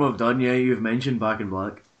 Every one we've done, yeah, you've mentioned Back in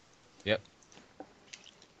Black. Yep.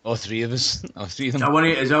 All 3 of us. All 3 of Is them. that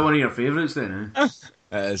one of your favourites then? Eh?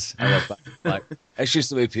 It is. I love Back in Black. It's just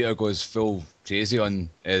the way Peter goes full crazy on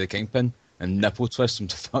the Kingpin and nipple twists him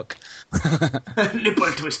to fuck.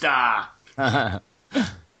 Nipple twister. Yeah,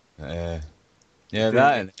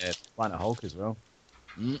 that and Planet Hulk as well.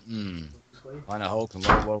 Planet Hulk and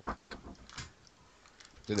Little World.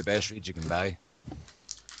 They're the best reads you can buy.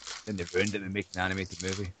 Then they ruined it and make an animated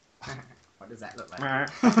movie. What does that look like?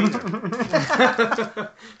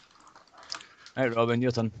 Right, Robin,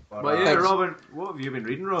 your turn. But yeah, Thanks. Robin, what have you been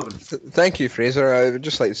reading, Robin? Thank you, Fraser. I would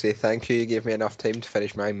just like to say thank you. You gave me enough time to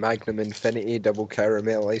finish my Magnum Infinity double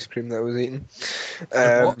caramel ice cream that I was eating.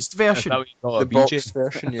 Boxed Is version. that what you call The a BJ? boxed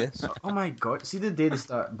version, yes. Oh my god! See the day they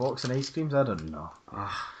start boxing ice creams? I don't know.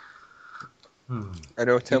 I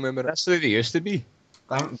know, tell me about it. That's the way they used to be.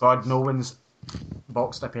 Thank God no one's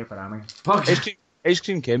boxed a Paperami. Fuck. Ice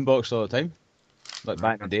cream came boxed all the time. Like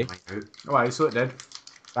back in the day. Oh, aye, so it did.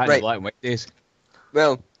 Back in Right. the black and white days.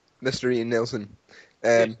 Well, Mr. Ian Nelson,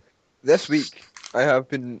 this week I have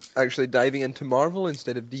been actually diving into Marvel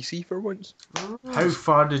instead of DC for once. How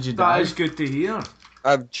far did you That is dive? good to hear.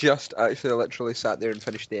 I've just actually literally sat there and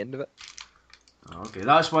finished the end of it. Okay,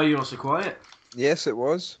 that's why you were so quiet. Yes, it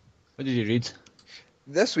was. What did you read?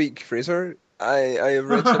 This week, Fraser, I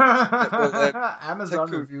read something. Amazon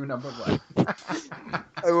tickle- review number 1.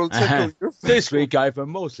 I will tickle your This week I've been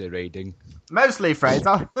mostly reading. Mostly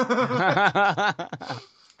Fraser. That's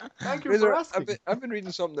Thank you Fraser, for asking. I've been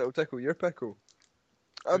reading something that will tickle your pickle.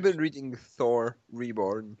 I've been reading Thor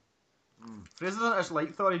Reborn. Fraser doesn't just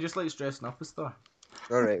like Thor, he just likes dressing up as Thor.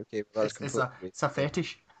 Alright, okay, well, that's It's completely. a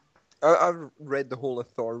fetish. I've read the whole of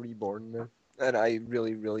Thor Reborn now, and I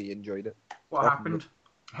really, really enjoyed it. What happened?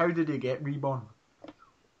 How did he get reborn?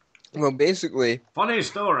 Well, basically, Funny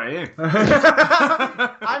story, eh?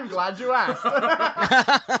 I'm glad you asked.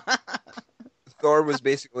 Thor was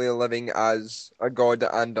basically living as a god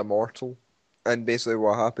and a mortal, and basically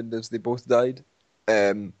what happened is they both died.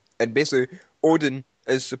 And basically, Odin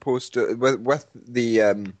is supposed to, with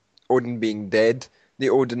the Odin being dead, the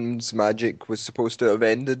Odin's magic was supposed to have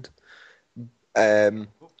ended.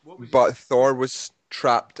 But Thor was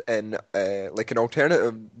trapped in like an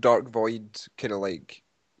alternative Dark Void kind of like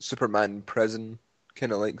Superman prison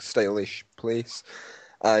kind of like stylish place,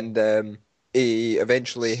 and he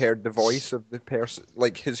eventually heard the voice of the person,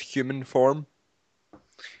 like his human form,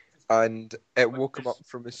 and it woke him up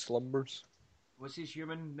from his slumbers. What's his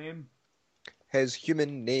human name? His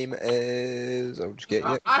human name is, I'll just get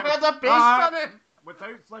it. I had a base on it.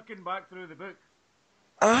 Without flicking back through the book.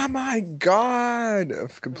 Oh my god!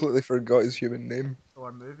 I've completely forgot his human name.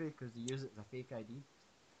 Thor movie because they use it as a fake ID.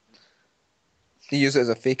 He used it as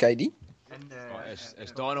a fake ID? And,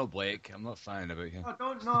 it's Donald Blake. I'm not fine about him.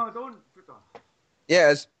 Oh, don't.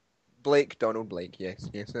 Yeah, it's Blake, Donald Blake, yes,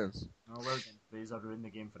 it is. Oh, well then, Fraser ruined the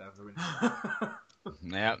game for everyone.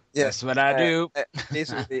 Yeah, Yeah, that's what I do.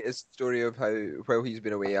 Basically, it's the story of how, while he's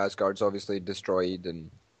been away, Asgard's obviously destroyed, and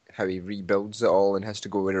how he rebuilds it all and has to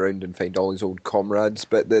go around and find all his old comrades.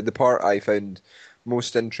 But the part I found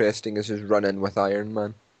most interesting is his run-in with Iron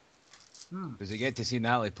Man. Does he get to see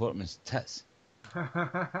Natalie Portman's tits? So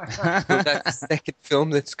that's the second film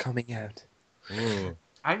that's coming out. Oh.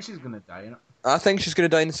 I think she's gonna die in it. I think she's going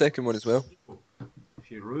to die in the second one as well.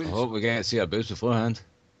 She I ruins. hope we get to see her boobs beforehand.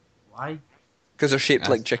 Why? Because they're shaped Yes.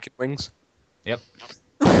 like chicken wings. Yep.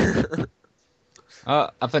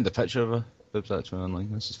 I found a picture of her boobs actually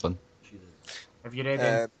online. This is fun. Have you read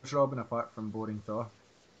any books, Robin, apart from Boring Thor?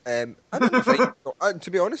 I didn't find,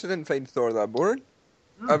 to be honest, I didn't find Thor that boring.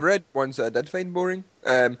 I've read ones that I did find boring.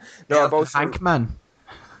 No, I've also Hankman.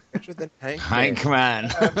 Better than Hank. Hank man.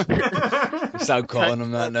 Stop calling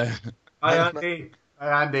him that now. Hi, Andy.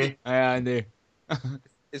 Hi, Andy. Hi Andy.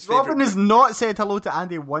 His Robin favourite. has not said hello to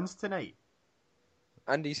Andy once tonight.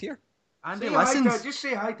 Andy's here. Andy Say hi listens. to, just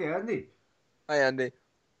say hi to Andy. Hi, Andy.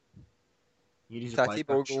 You just Tatty replied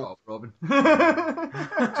back, Bogle. shut up, Robin.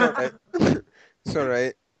 It's alright. It's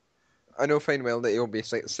alright. I know fine well that he'll be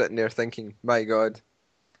sitting there thinking, my God,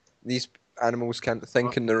 these animals can't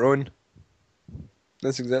think on their own.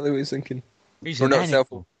 That's exactly what he's thinking. He's We're an not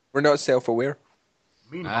animal. We're not self-aware.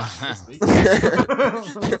 Meanwhile, Ah. this week,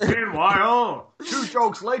 Meanwhile, 2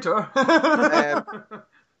 jokes later.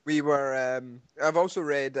 We were. I've also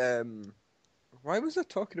read. Why was I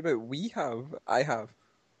talking about? I have.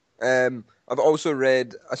 I've also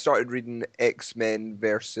read. I started reading X-Men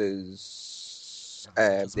versus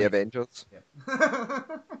the Avengers.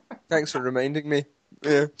 Thanks for reminding me.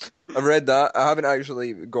 Yeah, I've read that. I haven't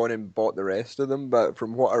actually gone and bought the rest of them, but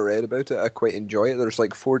from what I read about it, I quite enjoy it. There's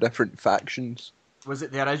like 4 different factions. Was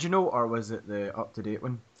it the original or was it the up-to-date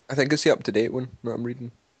one? I think it's the up-to-date one that I'm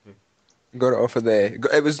reading. Got it off of the.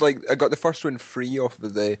 It was like I got the first one free off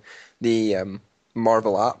of the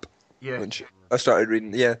Marvel app, Yeah. which I started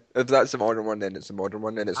reading. Yeah, if that's the modern one, then it's the modern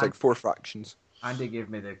one, and it's like 4 factions. Andy gave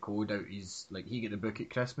me the code out. He's like, he get the book at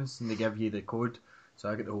Christmas and they give you the code, so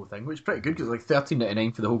I get the whole thing, which is pretty good because it's like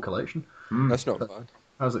 $13.99 for the whole collection. That's not bad.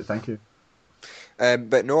 I was like, thank you.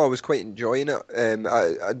 But no, I was quite enjoying it.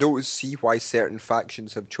 I don't see why certain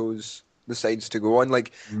factions have chose the sides to go on.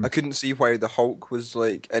 Like, I couldn't see why the Hulk was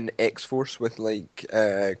like an X-Force with like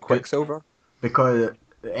Quicksilver. Because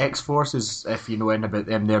the X-Force is, if you know anything about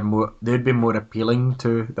them, they'd be more appealing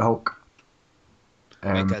to the Hulk.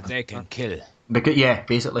 Make a dick and kill. Because, yeah,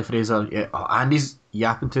 basically Fraser. Yeah. Oh, Andy's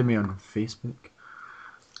yapping to me on Facebook.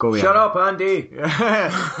 Go away, shut Andy. up, Andy.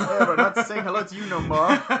 Yeah, we're not saying hello to you no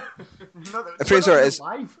more. Fraser, is-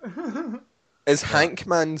 live. Is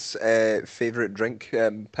Hankman's favourite drink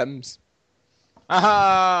Pimm's?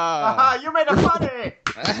 Ah, You made it funny.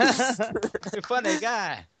 you funny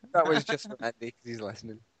guy. That was just for Andy because he's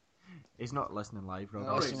listening. He's not listening live, Rob.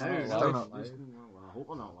 All right, It's now, not it's live. still not live. Well, I hope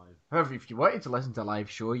we're not live. However, if you wanted to listen to a live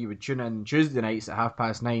show, you would tune in Tuesday nights at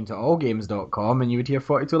 9:30 to allgames.com and you would hear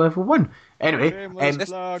 42 Level 1. Anyway, Shameless This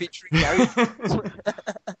plug. featuring Gary.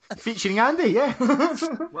 featuring Andy, yeah.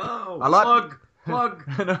 Wow. A lot- Plug.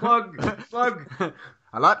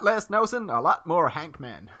 A lot less Nelson, a lot more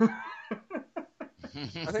Hankman. I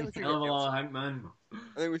think we should Hell of a get lot, Nelson. Hank, man.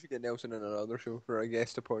 I think we should get Nelson in another show for a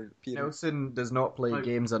guest appearance. Nelson does not play Like-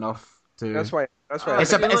 games enough to... That's why. I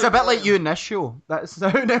It's a, think- it's a bit like you in this show. That's how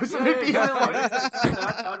Nelson would be.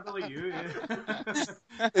 I'd believe you, yeah.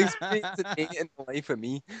 Experience a day in the life of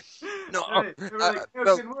me. No, Right, they were like, well,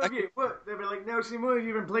 Nelson, what have you? What? They were like, Nelson, what have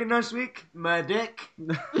you been playing this week? My dick.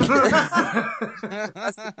 that's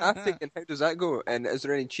fantastic. And how does that go? And is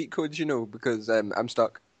there any cheat codes you know? Because I'm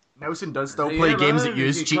stuck. Nelson does still play games that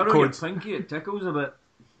use you cheat cuddle codes. Your pinky, it tickles a bit.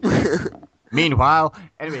 Meanwhile,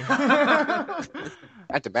 anyway.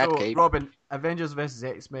 At the bad So, cave. Robin, Avengers vs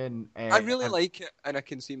X-Men. I really like it, and I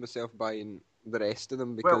can see myself buying the rest of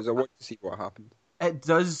them because I want to see what happened. It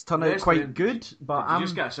does turn The out rest quite of it- good, but Did you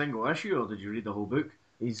just get a single issue, or did you read the whole book?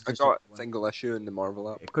 he's I got a single issue in the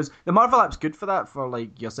Marvel app. because the Marvel app's good for that, for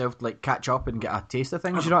like yourself to like catch up and get a taste of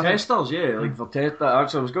things. You know what I mean? Testers, yeah, like for test.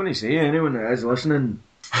 Actually, I was going to say anyone that is listening.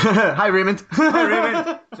 Hi Raymond. Hi,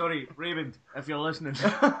 Raymond. Sorry, Raymond, if you're listening.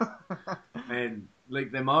 And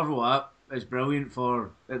like the Marvel app is brilliant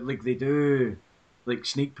for like they do like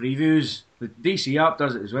sneak previews. The DC app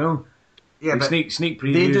does it as well. Yeah, Like, but sneak they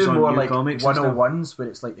previews do on more new like comics and stuff. 101s where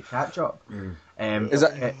it's like the catch up. Is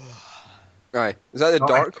that- Aye, is that the No,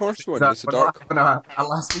 Dark Horse one? It's the we're not Dark. having a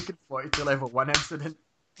last week in 42 level 1 incident.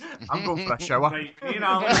 I'm going for a shower. Right, me and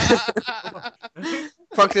Alan.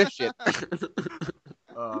 Fuck this shit.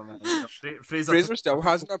 Oh man, Fraser still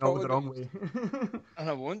hasn't the apologized. wrong way. And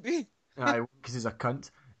I won't be. Aye, because he's a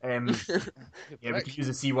cunt. Yeah, we prick. could use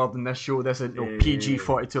the C word in this show. This is Yeah. PG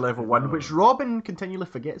 42 level 1, which Robin continually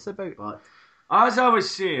forgets about. But as I was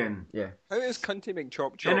saying, How is Cunty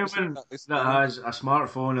McChop anyone that has a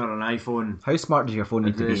smartphone or an iPhone How smart does your phone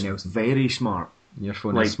need to be, is Nelson? very smart. Your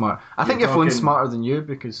phone Like, is smart. I think you're your phone's talking- smarter than you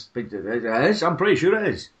because But it is. I'm pretty sure it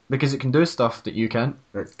is. it can do stuff that you can't.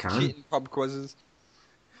 It can. Cheating pub quizzes.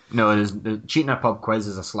 No, cheating a pub quiz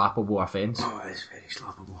is a slappable offence. Oh, it's very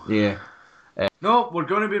slappable. Yeah. No, we're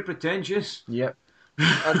going to be pretentious. Yep.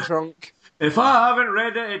 I'm drunk. If I haven't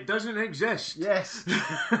read it, it doesn't exist. Yes.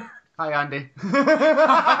 Hi, Andy.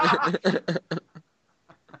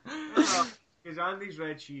 Because Andy's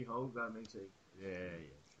read She-Hulk, that makes it.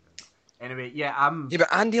 Yeah. Anyway, yeah, I'm Yeah,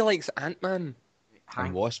 but Andy likes Ant-Man.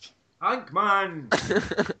 And Wasp. Hank man.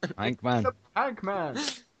 Hank man. Hank Man.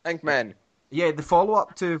 Ant-Man. Yeah, the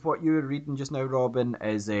follow-up to what you were reading just now, Robin,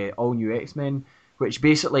 is All New X-Men, which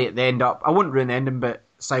basically at the end up, I wouldn't ruin the ending, but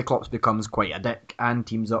Cyclops becomes quite a dick and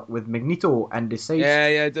teams up with Magneto and decides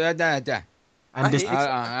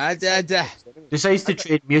decides to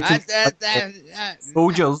train mutants like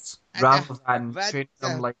soldiers rather than train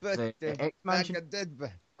them like the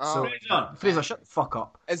X-Men. So, Fraser, shut the fuck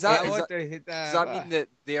up. Does that mean that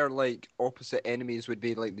their like opposite enemies would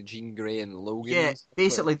be like the Jean Grey and Logan? Yeah, and stuff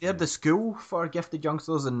basically they're the school for gifted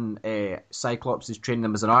youngsters, and Cyclops is training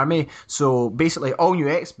them as an army. So basically, All New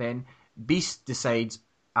X-Men, Beast decides,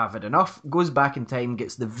 I've had enough, goes back in time,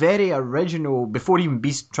 gets the very original, before even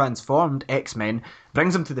Beast transformed, X-Men,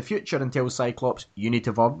 brings them to the future and tells Cyclops, you need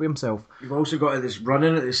to evolve himself. You've also got this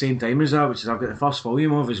running at the same time as that, which is I've got the first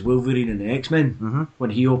volume of is Wolverine and the X-Men. When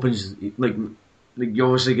he opens, like you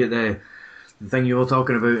obviously get the thing you were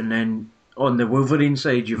talking about, and then on the Wolverine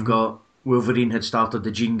side, you've got Wolverine had started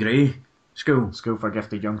the Jean Grey school, School for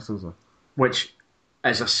gifted youngsters. which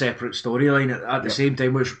is a separate storyline at the same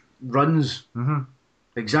time, which runs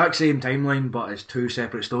the exact same timeline, but it's two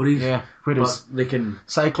separate stories. Yeah, whereas But they can.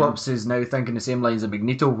 Cyclops is now thinking the same lines as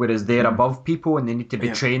Magneto, whereas they're above people and they need to be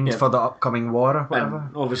trained for the upcoming war or whatever.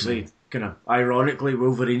 And obviously, kind of ironically,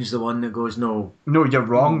 Wolverine's the one that goes, "No, No, you're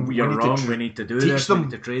wrong. you're We need wrong. to we need to do teach this. them. We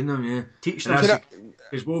need to train them." Yeah, teach And them. that's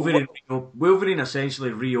because Wolverine essentially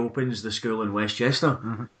reopens the school in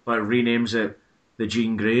Westchester, but renames it the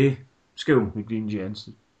Jean Grey School. The Green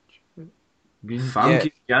Jansen. Green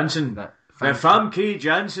Famke Janssen. The Famke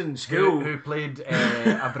Janssen School. who played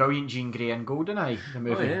a brilliant Jean Grey in GoldenEye, the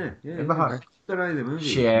movie. Oh yeah. Remember her? GoldenEye, the movie.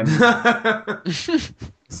 She,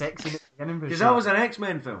 sexy at the beginning. Because that was an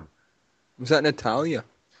X-Men film. Was that Natalia?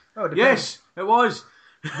 Oh, it Yes, it was.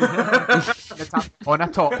 depends. On a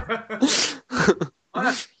top.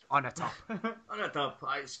 On a top. On the top,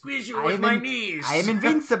 I squeeze you with my knees. I am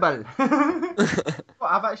invincible. Well,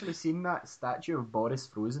 I've actually seen that statue of Boris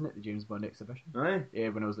Frozen at the James Bond exhibition. Aye. Yeah,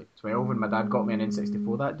 when I was like 12, and my dad got me an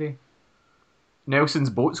N64 that day. Nelson's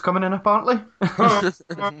boat's coming in, apparently.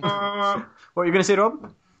 What are you going to say,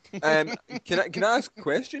 Rob? Can I ask a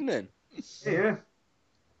question then? Yeah.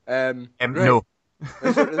 Right. No.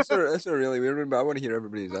 This is a really weird one, but I want to hear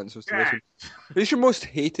everybody's answers to this one. Who's your most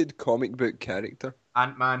hated comic book character?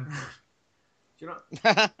 Ant-Man. Do you know?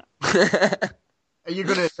 Are you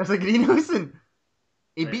going to disagree, Nelson?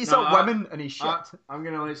 He beats up women and he's shit. I'm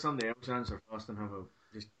gonna let somebody else answer first and have a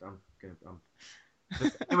just.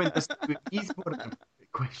 Anyway, he's more of a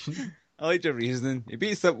question. I like your reasoning. He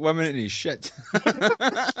beats up women and he's shit.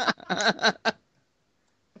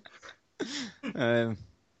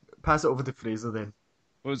 Pass it over to Fraser then.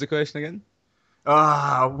 What was the question again?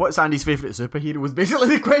 What's Andy's favourite superhero was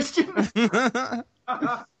basically the question.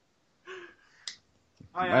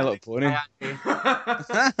 My Little Pony.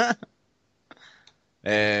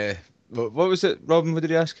 What was it, Robin? What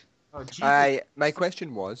did you ask? Oh, Jesus. My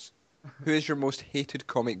question was, who is your most hated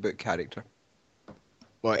comic book character?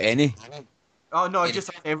 What, any? Oh no,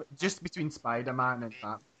 just between Spider-Man and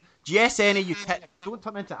that. GSN, you don't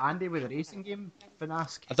turn into Andy with a racing game,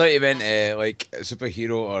 Finask. I thought you meant like a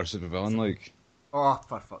superhero or supervillain, like. Oh,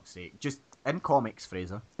 for fuck's sake! Just in comics,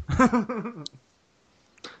 Fraser.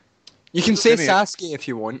 You can say Jimmy. Sasuke if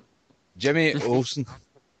you want. Jimmy Olsen.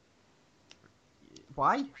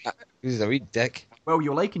 Why? He's a wee dick. Well,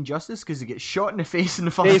 you'll like Injustice because he gets shot in the face in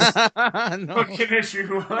the first. No. Fucking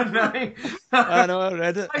issue 1, aye. I know, I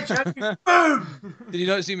read it. Hi, Jimmy. Boom! Did you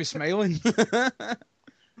not see me smiling?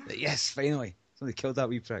 Yes, finally. Somebody killed that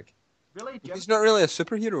wee prick. Really, Jim? He's not really a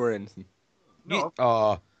superhero or anything. No,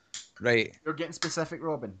 Oh, right. you're getting specific,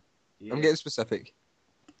 Robin. Yeah. I'm getting specific.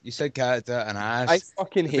 You said character and I I asked.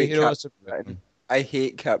 fucking hate superhero or Captain supervillain. Britain. I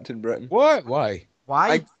hate Captain Britain. What? Why?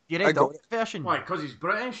 Why? You I read got the version? Why? Because he's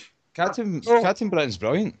British? Captain Oh. Captain Britain's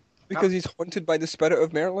brilliant. Because he's haunted by the spirit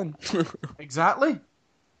of Merlin. Exactly.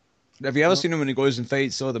 Have you ever seen him when he goes and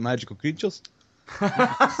fights all the magical creatures? Have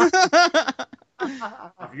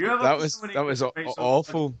you ever That seen was- when he that was fights all the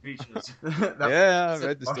awful. creatures? Yeah, I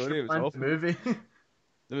read the story. It was awful. Movie.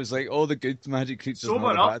 There was like all the good magic creatures. and all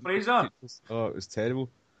Sober the up, bad Fraser. creatures. Oh, it was terrible.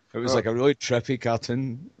 It was like a really trippy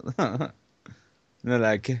cartoon. No,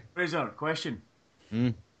 like, Fraser, question. Hmm?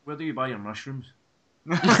 Where do you buy your mushrooms?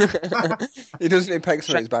 He doesn't need pigs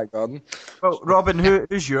in his back garden. Well, Robin,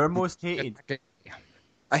 who's your most hated?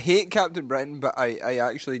 I hate Captain Britain, but I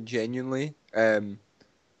actually genuinely, I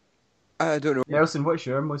don't know. Nelson, what's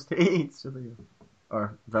your most hated superhero?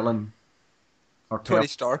 Or villain? Or Tony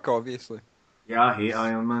Stark, obviously. Yeah, I hate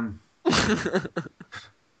Iron Man. I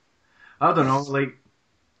don't know, like,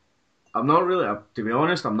 I'm not really, to be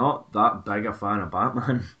honest, I'm not that big a fan of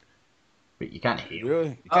Batman. But you can't hate him. really?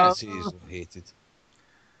 You can't say he's hated.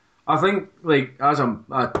 I think, like, there's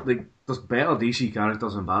better DC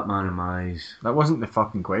characters than Batman in my eyes. That wasn't the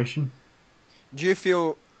fucking question. Do you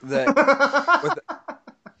feel that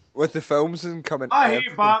with the films and coming I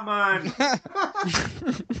hate Batman!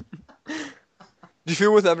 do you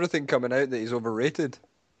feel with everything coming out that he's overrated?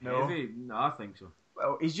 No. Heavy? No, I think so.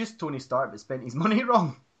 Well, he's just Tony Stark that spent his money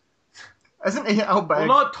wrong. Isn't he? How big? We're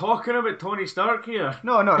not talking about Tony Stark here.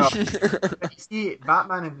 No. But you see,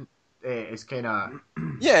 Batman is kind of...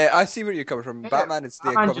 Yeah, I see where you're coming from. Yeah, Batman is the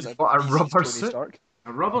Batman equivalent just of bought a DC's rubber Tony suit. Stark.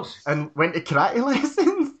 A rubbers. And went to karate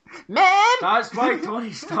lessons. Man! That's why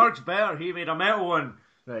Tony Stark's better. He made a metal one.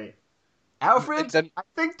 Right. Alfred, It didn't- I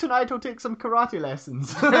think tonight I'll take some karate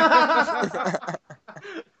lessons.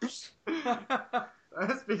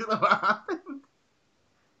 That's basically what happened.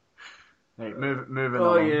 Right, moving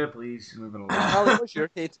Oh along. yeah, please. Moving along. Ali, what's your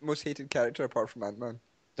most hated character apart from Ant-Man?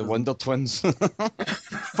 The Wonder Twins.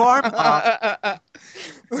 Farm of,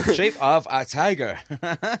 Shape of a tiger.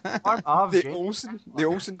 Farm of The Jane. The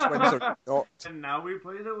Olsen twins are not. And now we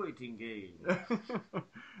play the waiting game.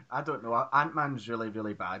 I don't know. Ant-Man's really,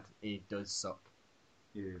 really bad. He does suck.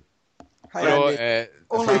 Yeah. Hi, So, Andy.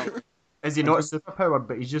 Only is he not superpowered,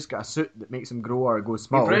 but he's just got a suit that makes him grow or go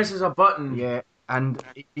small. He presses a button. Yeah, and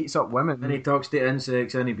he beats up women. And he talks to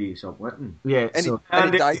insects and he beats up Witten. Yeah, And so...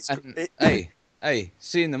 he dies. And, hey,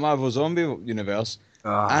 see in the Marvel Zombie universe,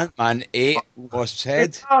 Ah. Ant-Man ate Wasp's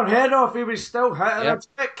head. Took our head off, he was still hitting Yep.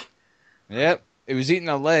 a tick. Yep, he was eating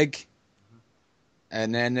a leg.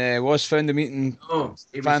 And then Wasp found him eating Oh,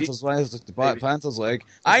 he was Panther's leg, the Black Panther's leg.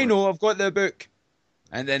 I know, I've got the book.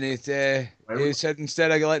 And then he said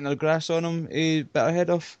instead of letting the grass on him, he bit her head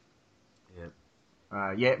off.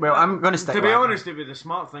 Yeah, well, I'm going to stick To with be Ant-Man. honest, it'd be the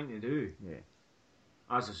smart thing to do. Yeah.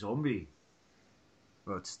 As a zombie.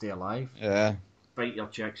 Well, to stay alive. Yeah. Bite your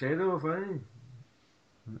chick's head off, eh?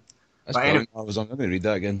 That's But brilliant. I'm going to read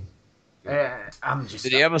that again. I'm just...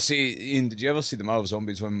 Did you ever see, Ian, did you ever see the Marvel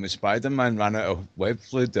Zombies when Spider-Man ran out of web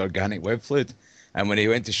fluid, the organic web fluid? And when he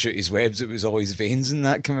went to shoot his webs, it was all his veins and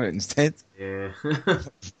that come out instead. Yeah.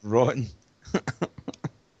 Rotten. I've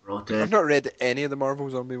Rotten. not read any of the Marvel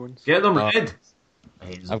zombie ones. Get them Oh. red.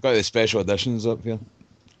 I've got the special editions up here.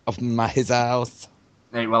 Of my house.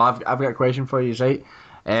 Right, well, I've got a question for you, right?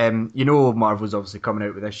 You know Marvel's obviously coming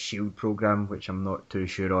out with this SHIELD program, which I'm not too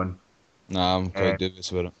sure on. Nah, I'm quite dubious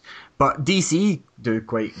about it. But DC do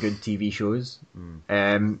quite good TV shows.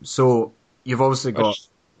 So you've obviously got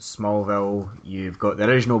Smallville, you've got the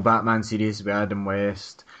original Batman series with Adam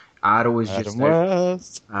West. Arrow is just Adam out.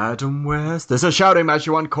 West. Adam West. There's a shouting match,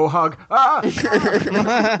 you want Quahog. Ah!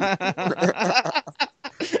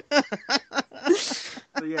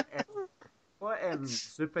 So yeah, what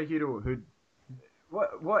superhero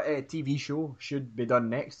what TV show should be done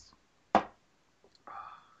next?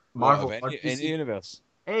 Marvel What, or of any DC? universe.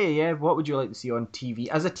 Hey, yeah, what would you like to see on TV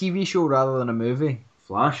as a TV show rather than a movie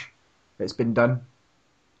Flash. that's been done?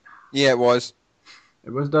 Yeah, it was.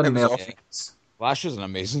 It was done It in was the awful. office. Flash was an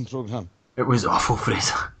amazing program. It was awful,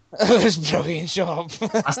 Fraser. It was a brilliant job.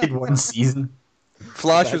 Lasted one season.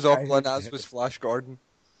 Flash was That guy- awful, and as was Flash Gordon.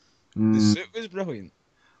 The suit was brilliant.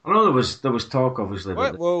 I know there was talk obviously What?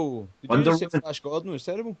 about Whoa. Did Wonder you just say Woman. Flash Gordon was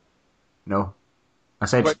terrible? No. I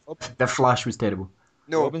said Wait. the Flash was terrible.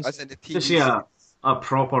 No, Robinson. I said the TV. to see a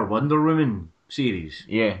proper Wonder Woman series.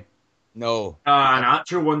 Yeah. No. An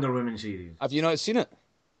actual Wonder Woman series. Have you not seen it?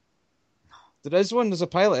 There is one. There's a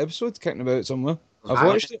pilot episode kicking about somewhere. I've Aqu-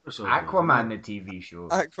 watched it. Aquaman, the TV show.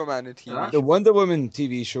 Aquaman, the TV. Yeah. The Wonder Woman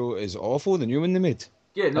TV show is awful. The new one they made.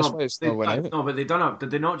 Yeah, That's no, why it's not went out. no, but they done it.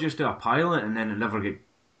 Did they not just do a pilot and then it never get?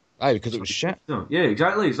 Aye, because it was shit. No, yeah,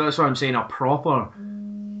 exactly. So that's why I'm saying a proper.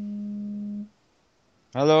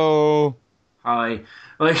 Hello. Hi,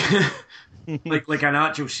 like, like an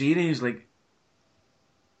actual series, like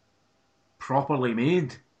properly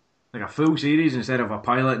made, like a full series instead of a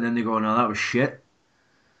pilot, and then they go, "No, that was shit."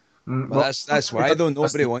 Well, that's why though.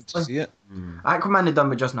 Nobody wants to see it. Aquaman had done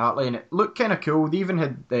with Justin Hartley, and it looked kind of cool. They even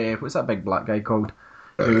had what's that big black guy called,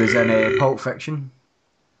 who was in Pulp Fiction.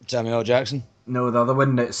 Samuel L. Jackson. No, the other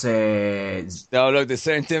one that's They all look the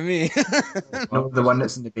same to me. no, the one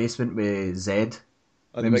that's in the basement with Zed.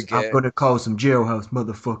 Oh, the big, I'm gonna call some jailhouse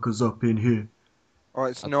motherfuckers up in here. Oh,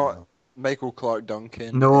 it's I don't not know. Michael Clark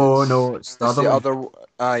Duncan. No, it's, no, it's the it's other the one.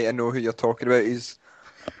 other. I know who you're talking about. It's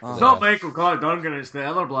not Michael Clark Duncan, it's the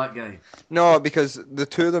other black guy. No, because the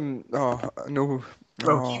two of them. Oh no.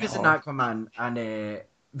 Well, he was in Aquaman and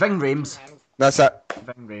Ving Rhames. That's it.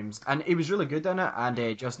 Ving Rhames, and he was really good in it.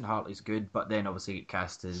 And Justin Hartley's good, but then obviously he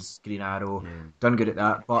cast as Green Arrow. Done good at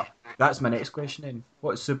that. But that's my next question. Then,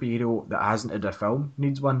 what superhero that hasn't had a film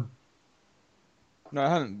needs one? No, I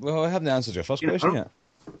haven't. Well, I haven't answered your first question yet.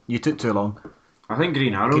 You took too long. I think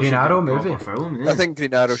Green Arrow. Green should Arrow be a proper movie. Film, yeah. I think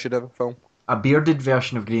Green Arrow should have a film. A bearded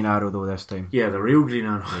version of Green Arrow, though, this time. Yeah, the real Green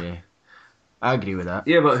Arrow. Yeah, I agree with that.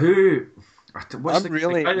 Yeah, but who? What's I'm the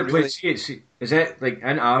really- guy that really- plays? Is it like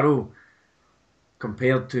in Arrow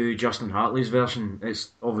compared to Justin Hartley's version?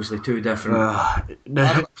 It's obviously two different.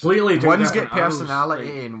 Completely two One's different got personality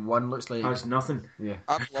arrows, and one looks like. like, has nothing. Yeah.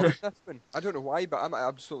 I'm loving this one. I don't know why, but I'm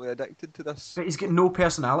absolutely addicted to this. But he's got no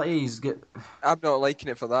personality. He's got. I'm not liking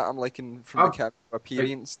it for that. I'm liking from the camera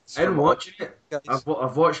appearance. In from watching it, guys.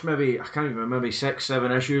 I've watched maybe I can't even remember, maybe 6,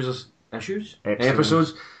 7 Episodes.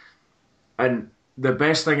 episodes, and the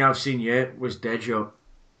best thing I've seen yet was Deadshot.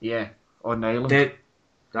 Yeah, on the island.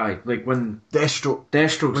 Like when Deathstroke.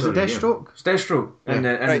 Deathstroke. Was it sorry, Deathstroke? Yeah. It's Deathstroke. And,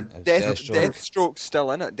 Right, It's Deathstroke. Deathstroke. Deathstroke's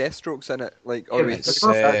still in it. Deathstroke's in it. Like Yeah, always.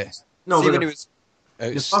 but it's No, See but when the, he was. the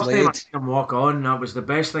It's first time I Slade. seen him walk on, that was the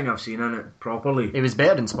best thing I've seen in it properly. It was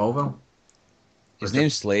better than Smallville. His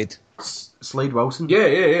name's Slade. Slade Wilson.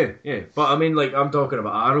 Yeah. But I mean, like I'm talking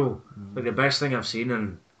about Arrow, like the best thing I've seen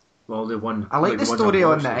in well the one. I like the ones story I've on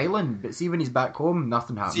watched. the island, but see when he's back home,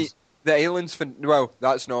 nothing happens. See, the island's well,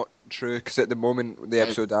 that's not true because at the moment the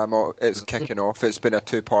episode I'm on, it's kicking off. It's been a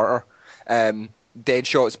two-parter.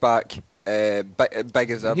 Deadshot's back, big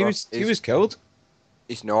as ever. He was killed.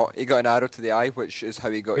 He's not. He got an arrow to the eye, which is how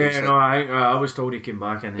he got. Yeah, his, no, I was told he came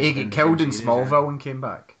back in. He got killed in Smallville and came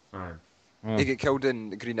back. Aye. He got killed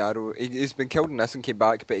in Green Arrow. He's been killed in this and came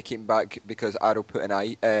back, but he came back because Arrow put an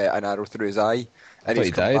arrow through his eye, and thought he's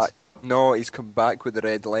he come died. back. No, he's come back with the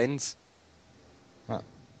red lens.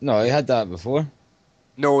 No, he had that before.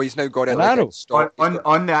 No, he's now got it. An Like, arrow? stop.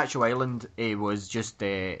 On the actual island, he was just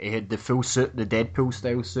he had the full suit, the Deadpool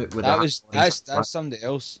style suit with That's somebody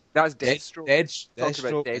else. That's Deathstroke. Talking Deathstroke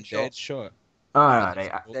about and Deadshot. Deadshot. Oh,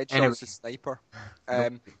 right. Deadshot's Anyway, a sniper.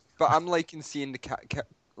 But I'm liking seeing the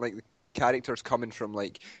like the characters coming from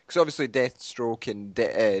like because obviously Deathstroke and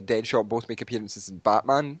Deadshot both make appearances in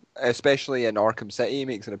Batman, especially in Arkham City. He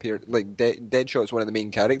makes an appearance. Like Deadshot's one of the main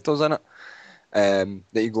characters in it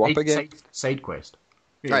that you go up against. Side quest.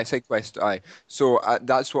 Yeah. Aye, side quest. Aye. So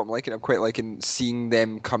that's what I'm liking. I'm quite liking seeing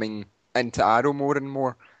them coming into Arrow more and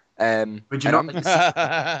more. Would you and not?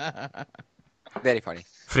 I'm- very funny.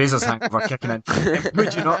 Fraser's hangover kicking in.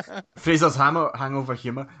 Would you not? Fraser's hangover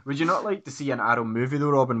humour. Would you not like to see an Arrow movie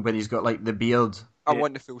though, Robin, when he's got like the beard? I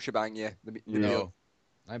want the full shebang. Yeah. The No,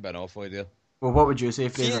 I've been awful idea. Well, what would you say,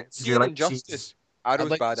 Fraser? Would See you an like to see- Injustice. Arrow's I'd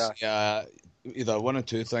like badass. to see, either one or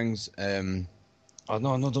two things. Oh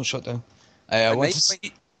no, don't shut down. I want to Nightwing?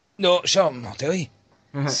 see. No, shut up! I'll tell you.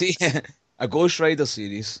 See a Ghost Rider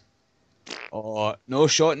series, or no,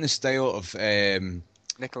 shot in the style of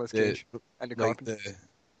Nicolas the Cage and the like Carpenter. the.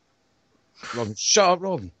 Robin, shut up,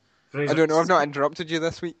 Robin. I don't know. I've not interrupted you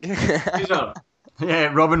this week. Fraser,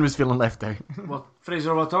 Yeah, Robin was feeling left out. well,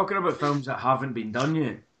 Fraser, we're talking about films that haven't been done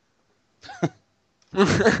yet.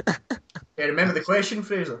 Yeah, remember the question,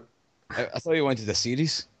 Fraser? I thought you wanted a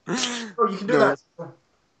series. Oh, you can do No. that.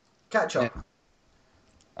 Catch up.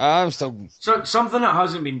 I'm still. So something that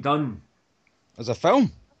hasn't been done. As a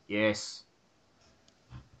film, Yes.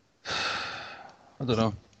 I don't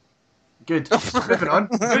know. Good. Moving on.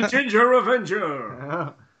 The Ginger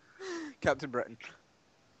Avenger, Captain Britain.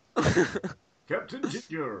 Captain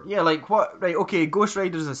Ginger. Yeah, like what? Right, okay, Ghost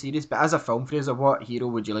Rider's a series, but as a film, Fraser, what hero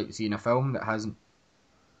would you like to see in a film that hasn't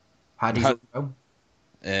had his own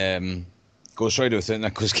film? Ghost Rider without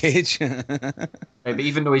Nicolas Cage. Right, but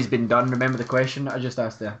even though he's been done, remember the question that I just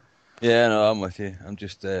asked there? Yeah, no, I'm with you. I'm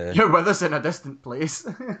just. You're with us in a distant place.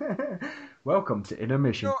 Welcome to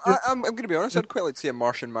Intermission. No, I'm going to be honest. I'd quite like to see a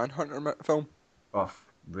Martian Manhunter film. Oh,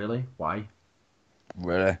 really? Why?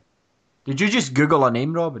 Really? Did you just Google a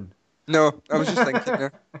name, Robin? No, I was just thinking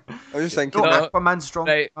there. I was just thinking. No, No. Aquaman's strong.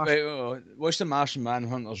 Right, what's the Martian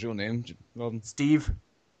Manhunter's real name, Robin? Steve.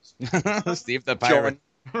 Steve the Pirate.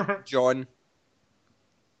 John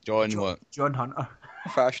What? John Hunter.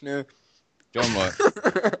 Fashnu. John what?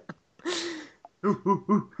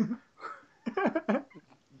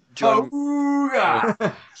 John.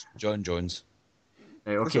 Ooga! John Jones.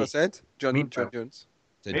 Right, That's what I okay. said. John Meanwhile. Jones.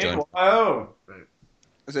 Said John. Meanwhile.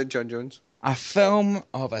 I said John Jones. A film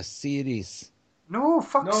of a series. No,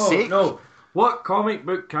 fuck's No, sake. no. What comic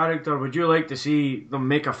book character would you like to see them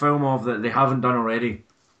make a film of that they haven't done already?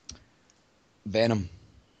 Venom.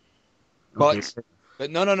 Okay.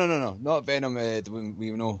 But no, not Venom.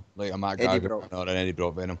 We know like a Matt Eddie Geiger Brock. or an Eddie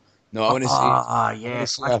Brock Venom. No, I want to see. Yeah,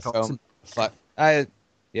 see Flash a film. Thompson.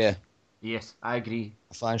 Yeah, Yes, I agree.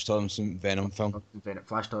 a Flash Thompson Venom film.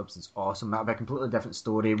 Flash Thompson's awesome. That'd be a completely different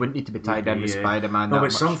story. Wouldn't need to be tied in with Yeah. Spider-Man. No, that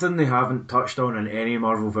but much. something they haven't touched on in any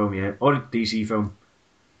Marvel film yet, or DC film.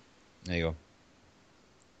 There you go.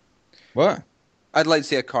 What? I'd like to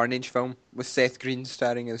see a Carnage film with Seth Green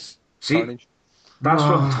starring as See? Carnage. That's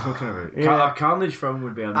what I'm talking about. Yeah. A Carnage film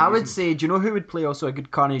would be amazing. I would say, do you know who would play also a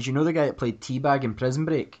good Carnage? You know the guy that played Teabag in Prison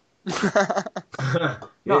Break?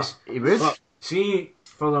 Yes. He would. But see,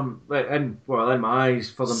 for them, in my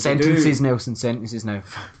eyes, for them Sentences, to do... Nelson, sentences now.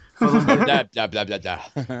 For them to, Blah blah blah blah blah.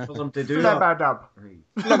 for them to do that... Dab.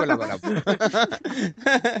 Blah, blah, blah,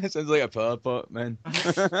 blah. Sounds like a power pot, man.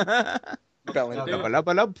 Brilliant. Blah, blah,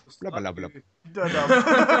 blah, blah, blah, blah, blah.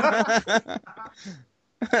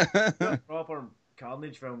 Proper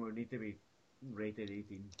Carnage film would need to be rated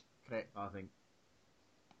 18, Correct. I think.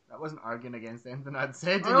 That wasn't arguing against anything I'd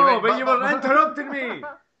said. No, but you were interrupting me!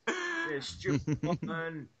 You stupid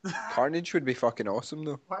man. Carnage would be fucking awesome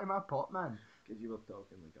though. Why am I pot man? Because you were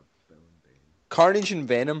talking like a spelling bee. Carnage and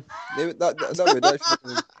Venom. That would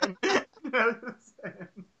actually.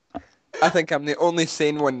 I think I'm the only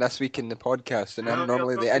sane one this week in the podcast, and I'm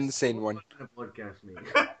normally the insane one. The podcast, mate.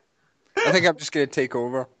 I think I'm just going to take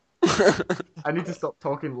over. I need to stop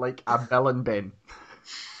talking like a Bill and Ben.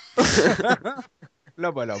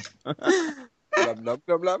 Blah, blah, blah. Blub, blub,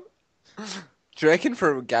 blub, blub. Do you reckon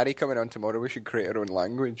for Gary coming on tomorrow we should create our own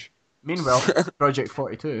language? Meanwhile, Project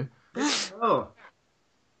 42. Oh,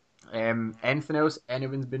 Anything else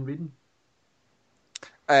anyone's been reading?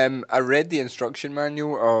 I read the instruction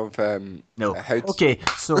manual of No. how to... Okay,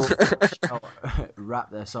 so I'll wrap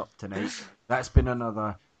this up tonight. That's been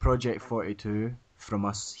another Project 42 from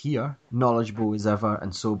us here. Knowledgeable as ever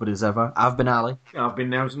and sober as ever. I've been Ali. I've been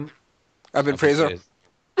Nelson. I've been Fraser.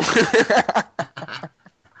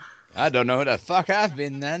 I don't know who the fuck I've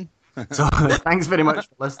been then. So thanks very much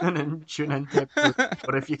for listening and tune in to episode,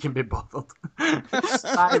 or if you can be bothered.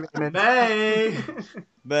 Bye, Raymond.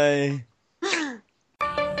 Bye!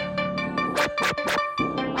 Bye.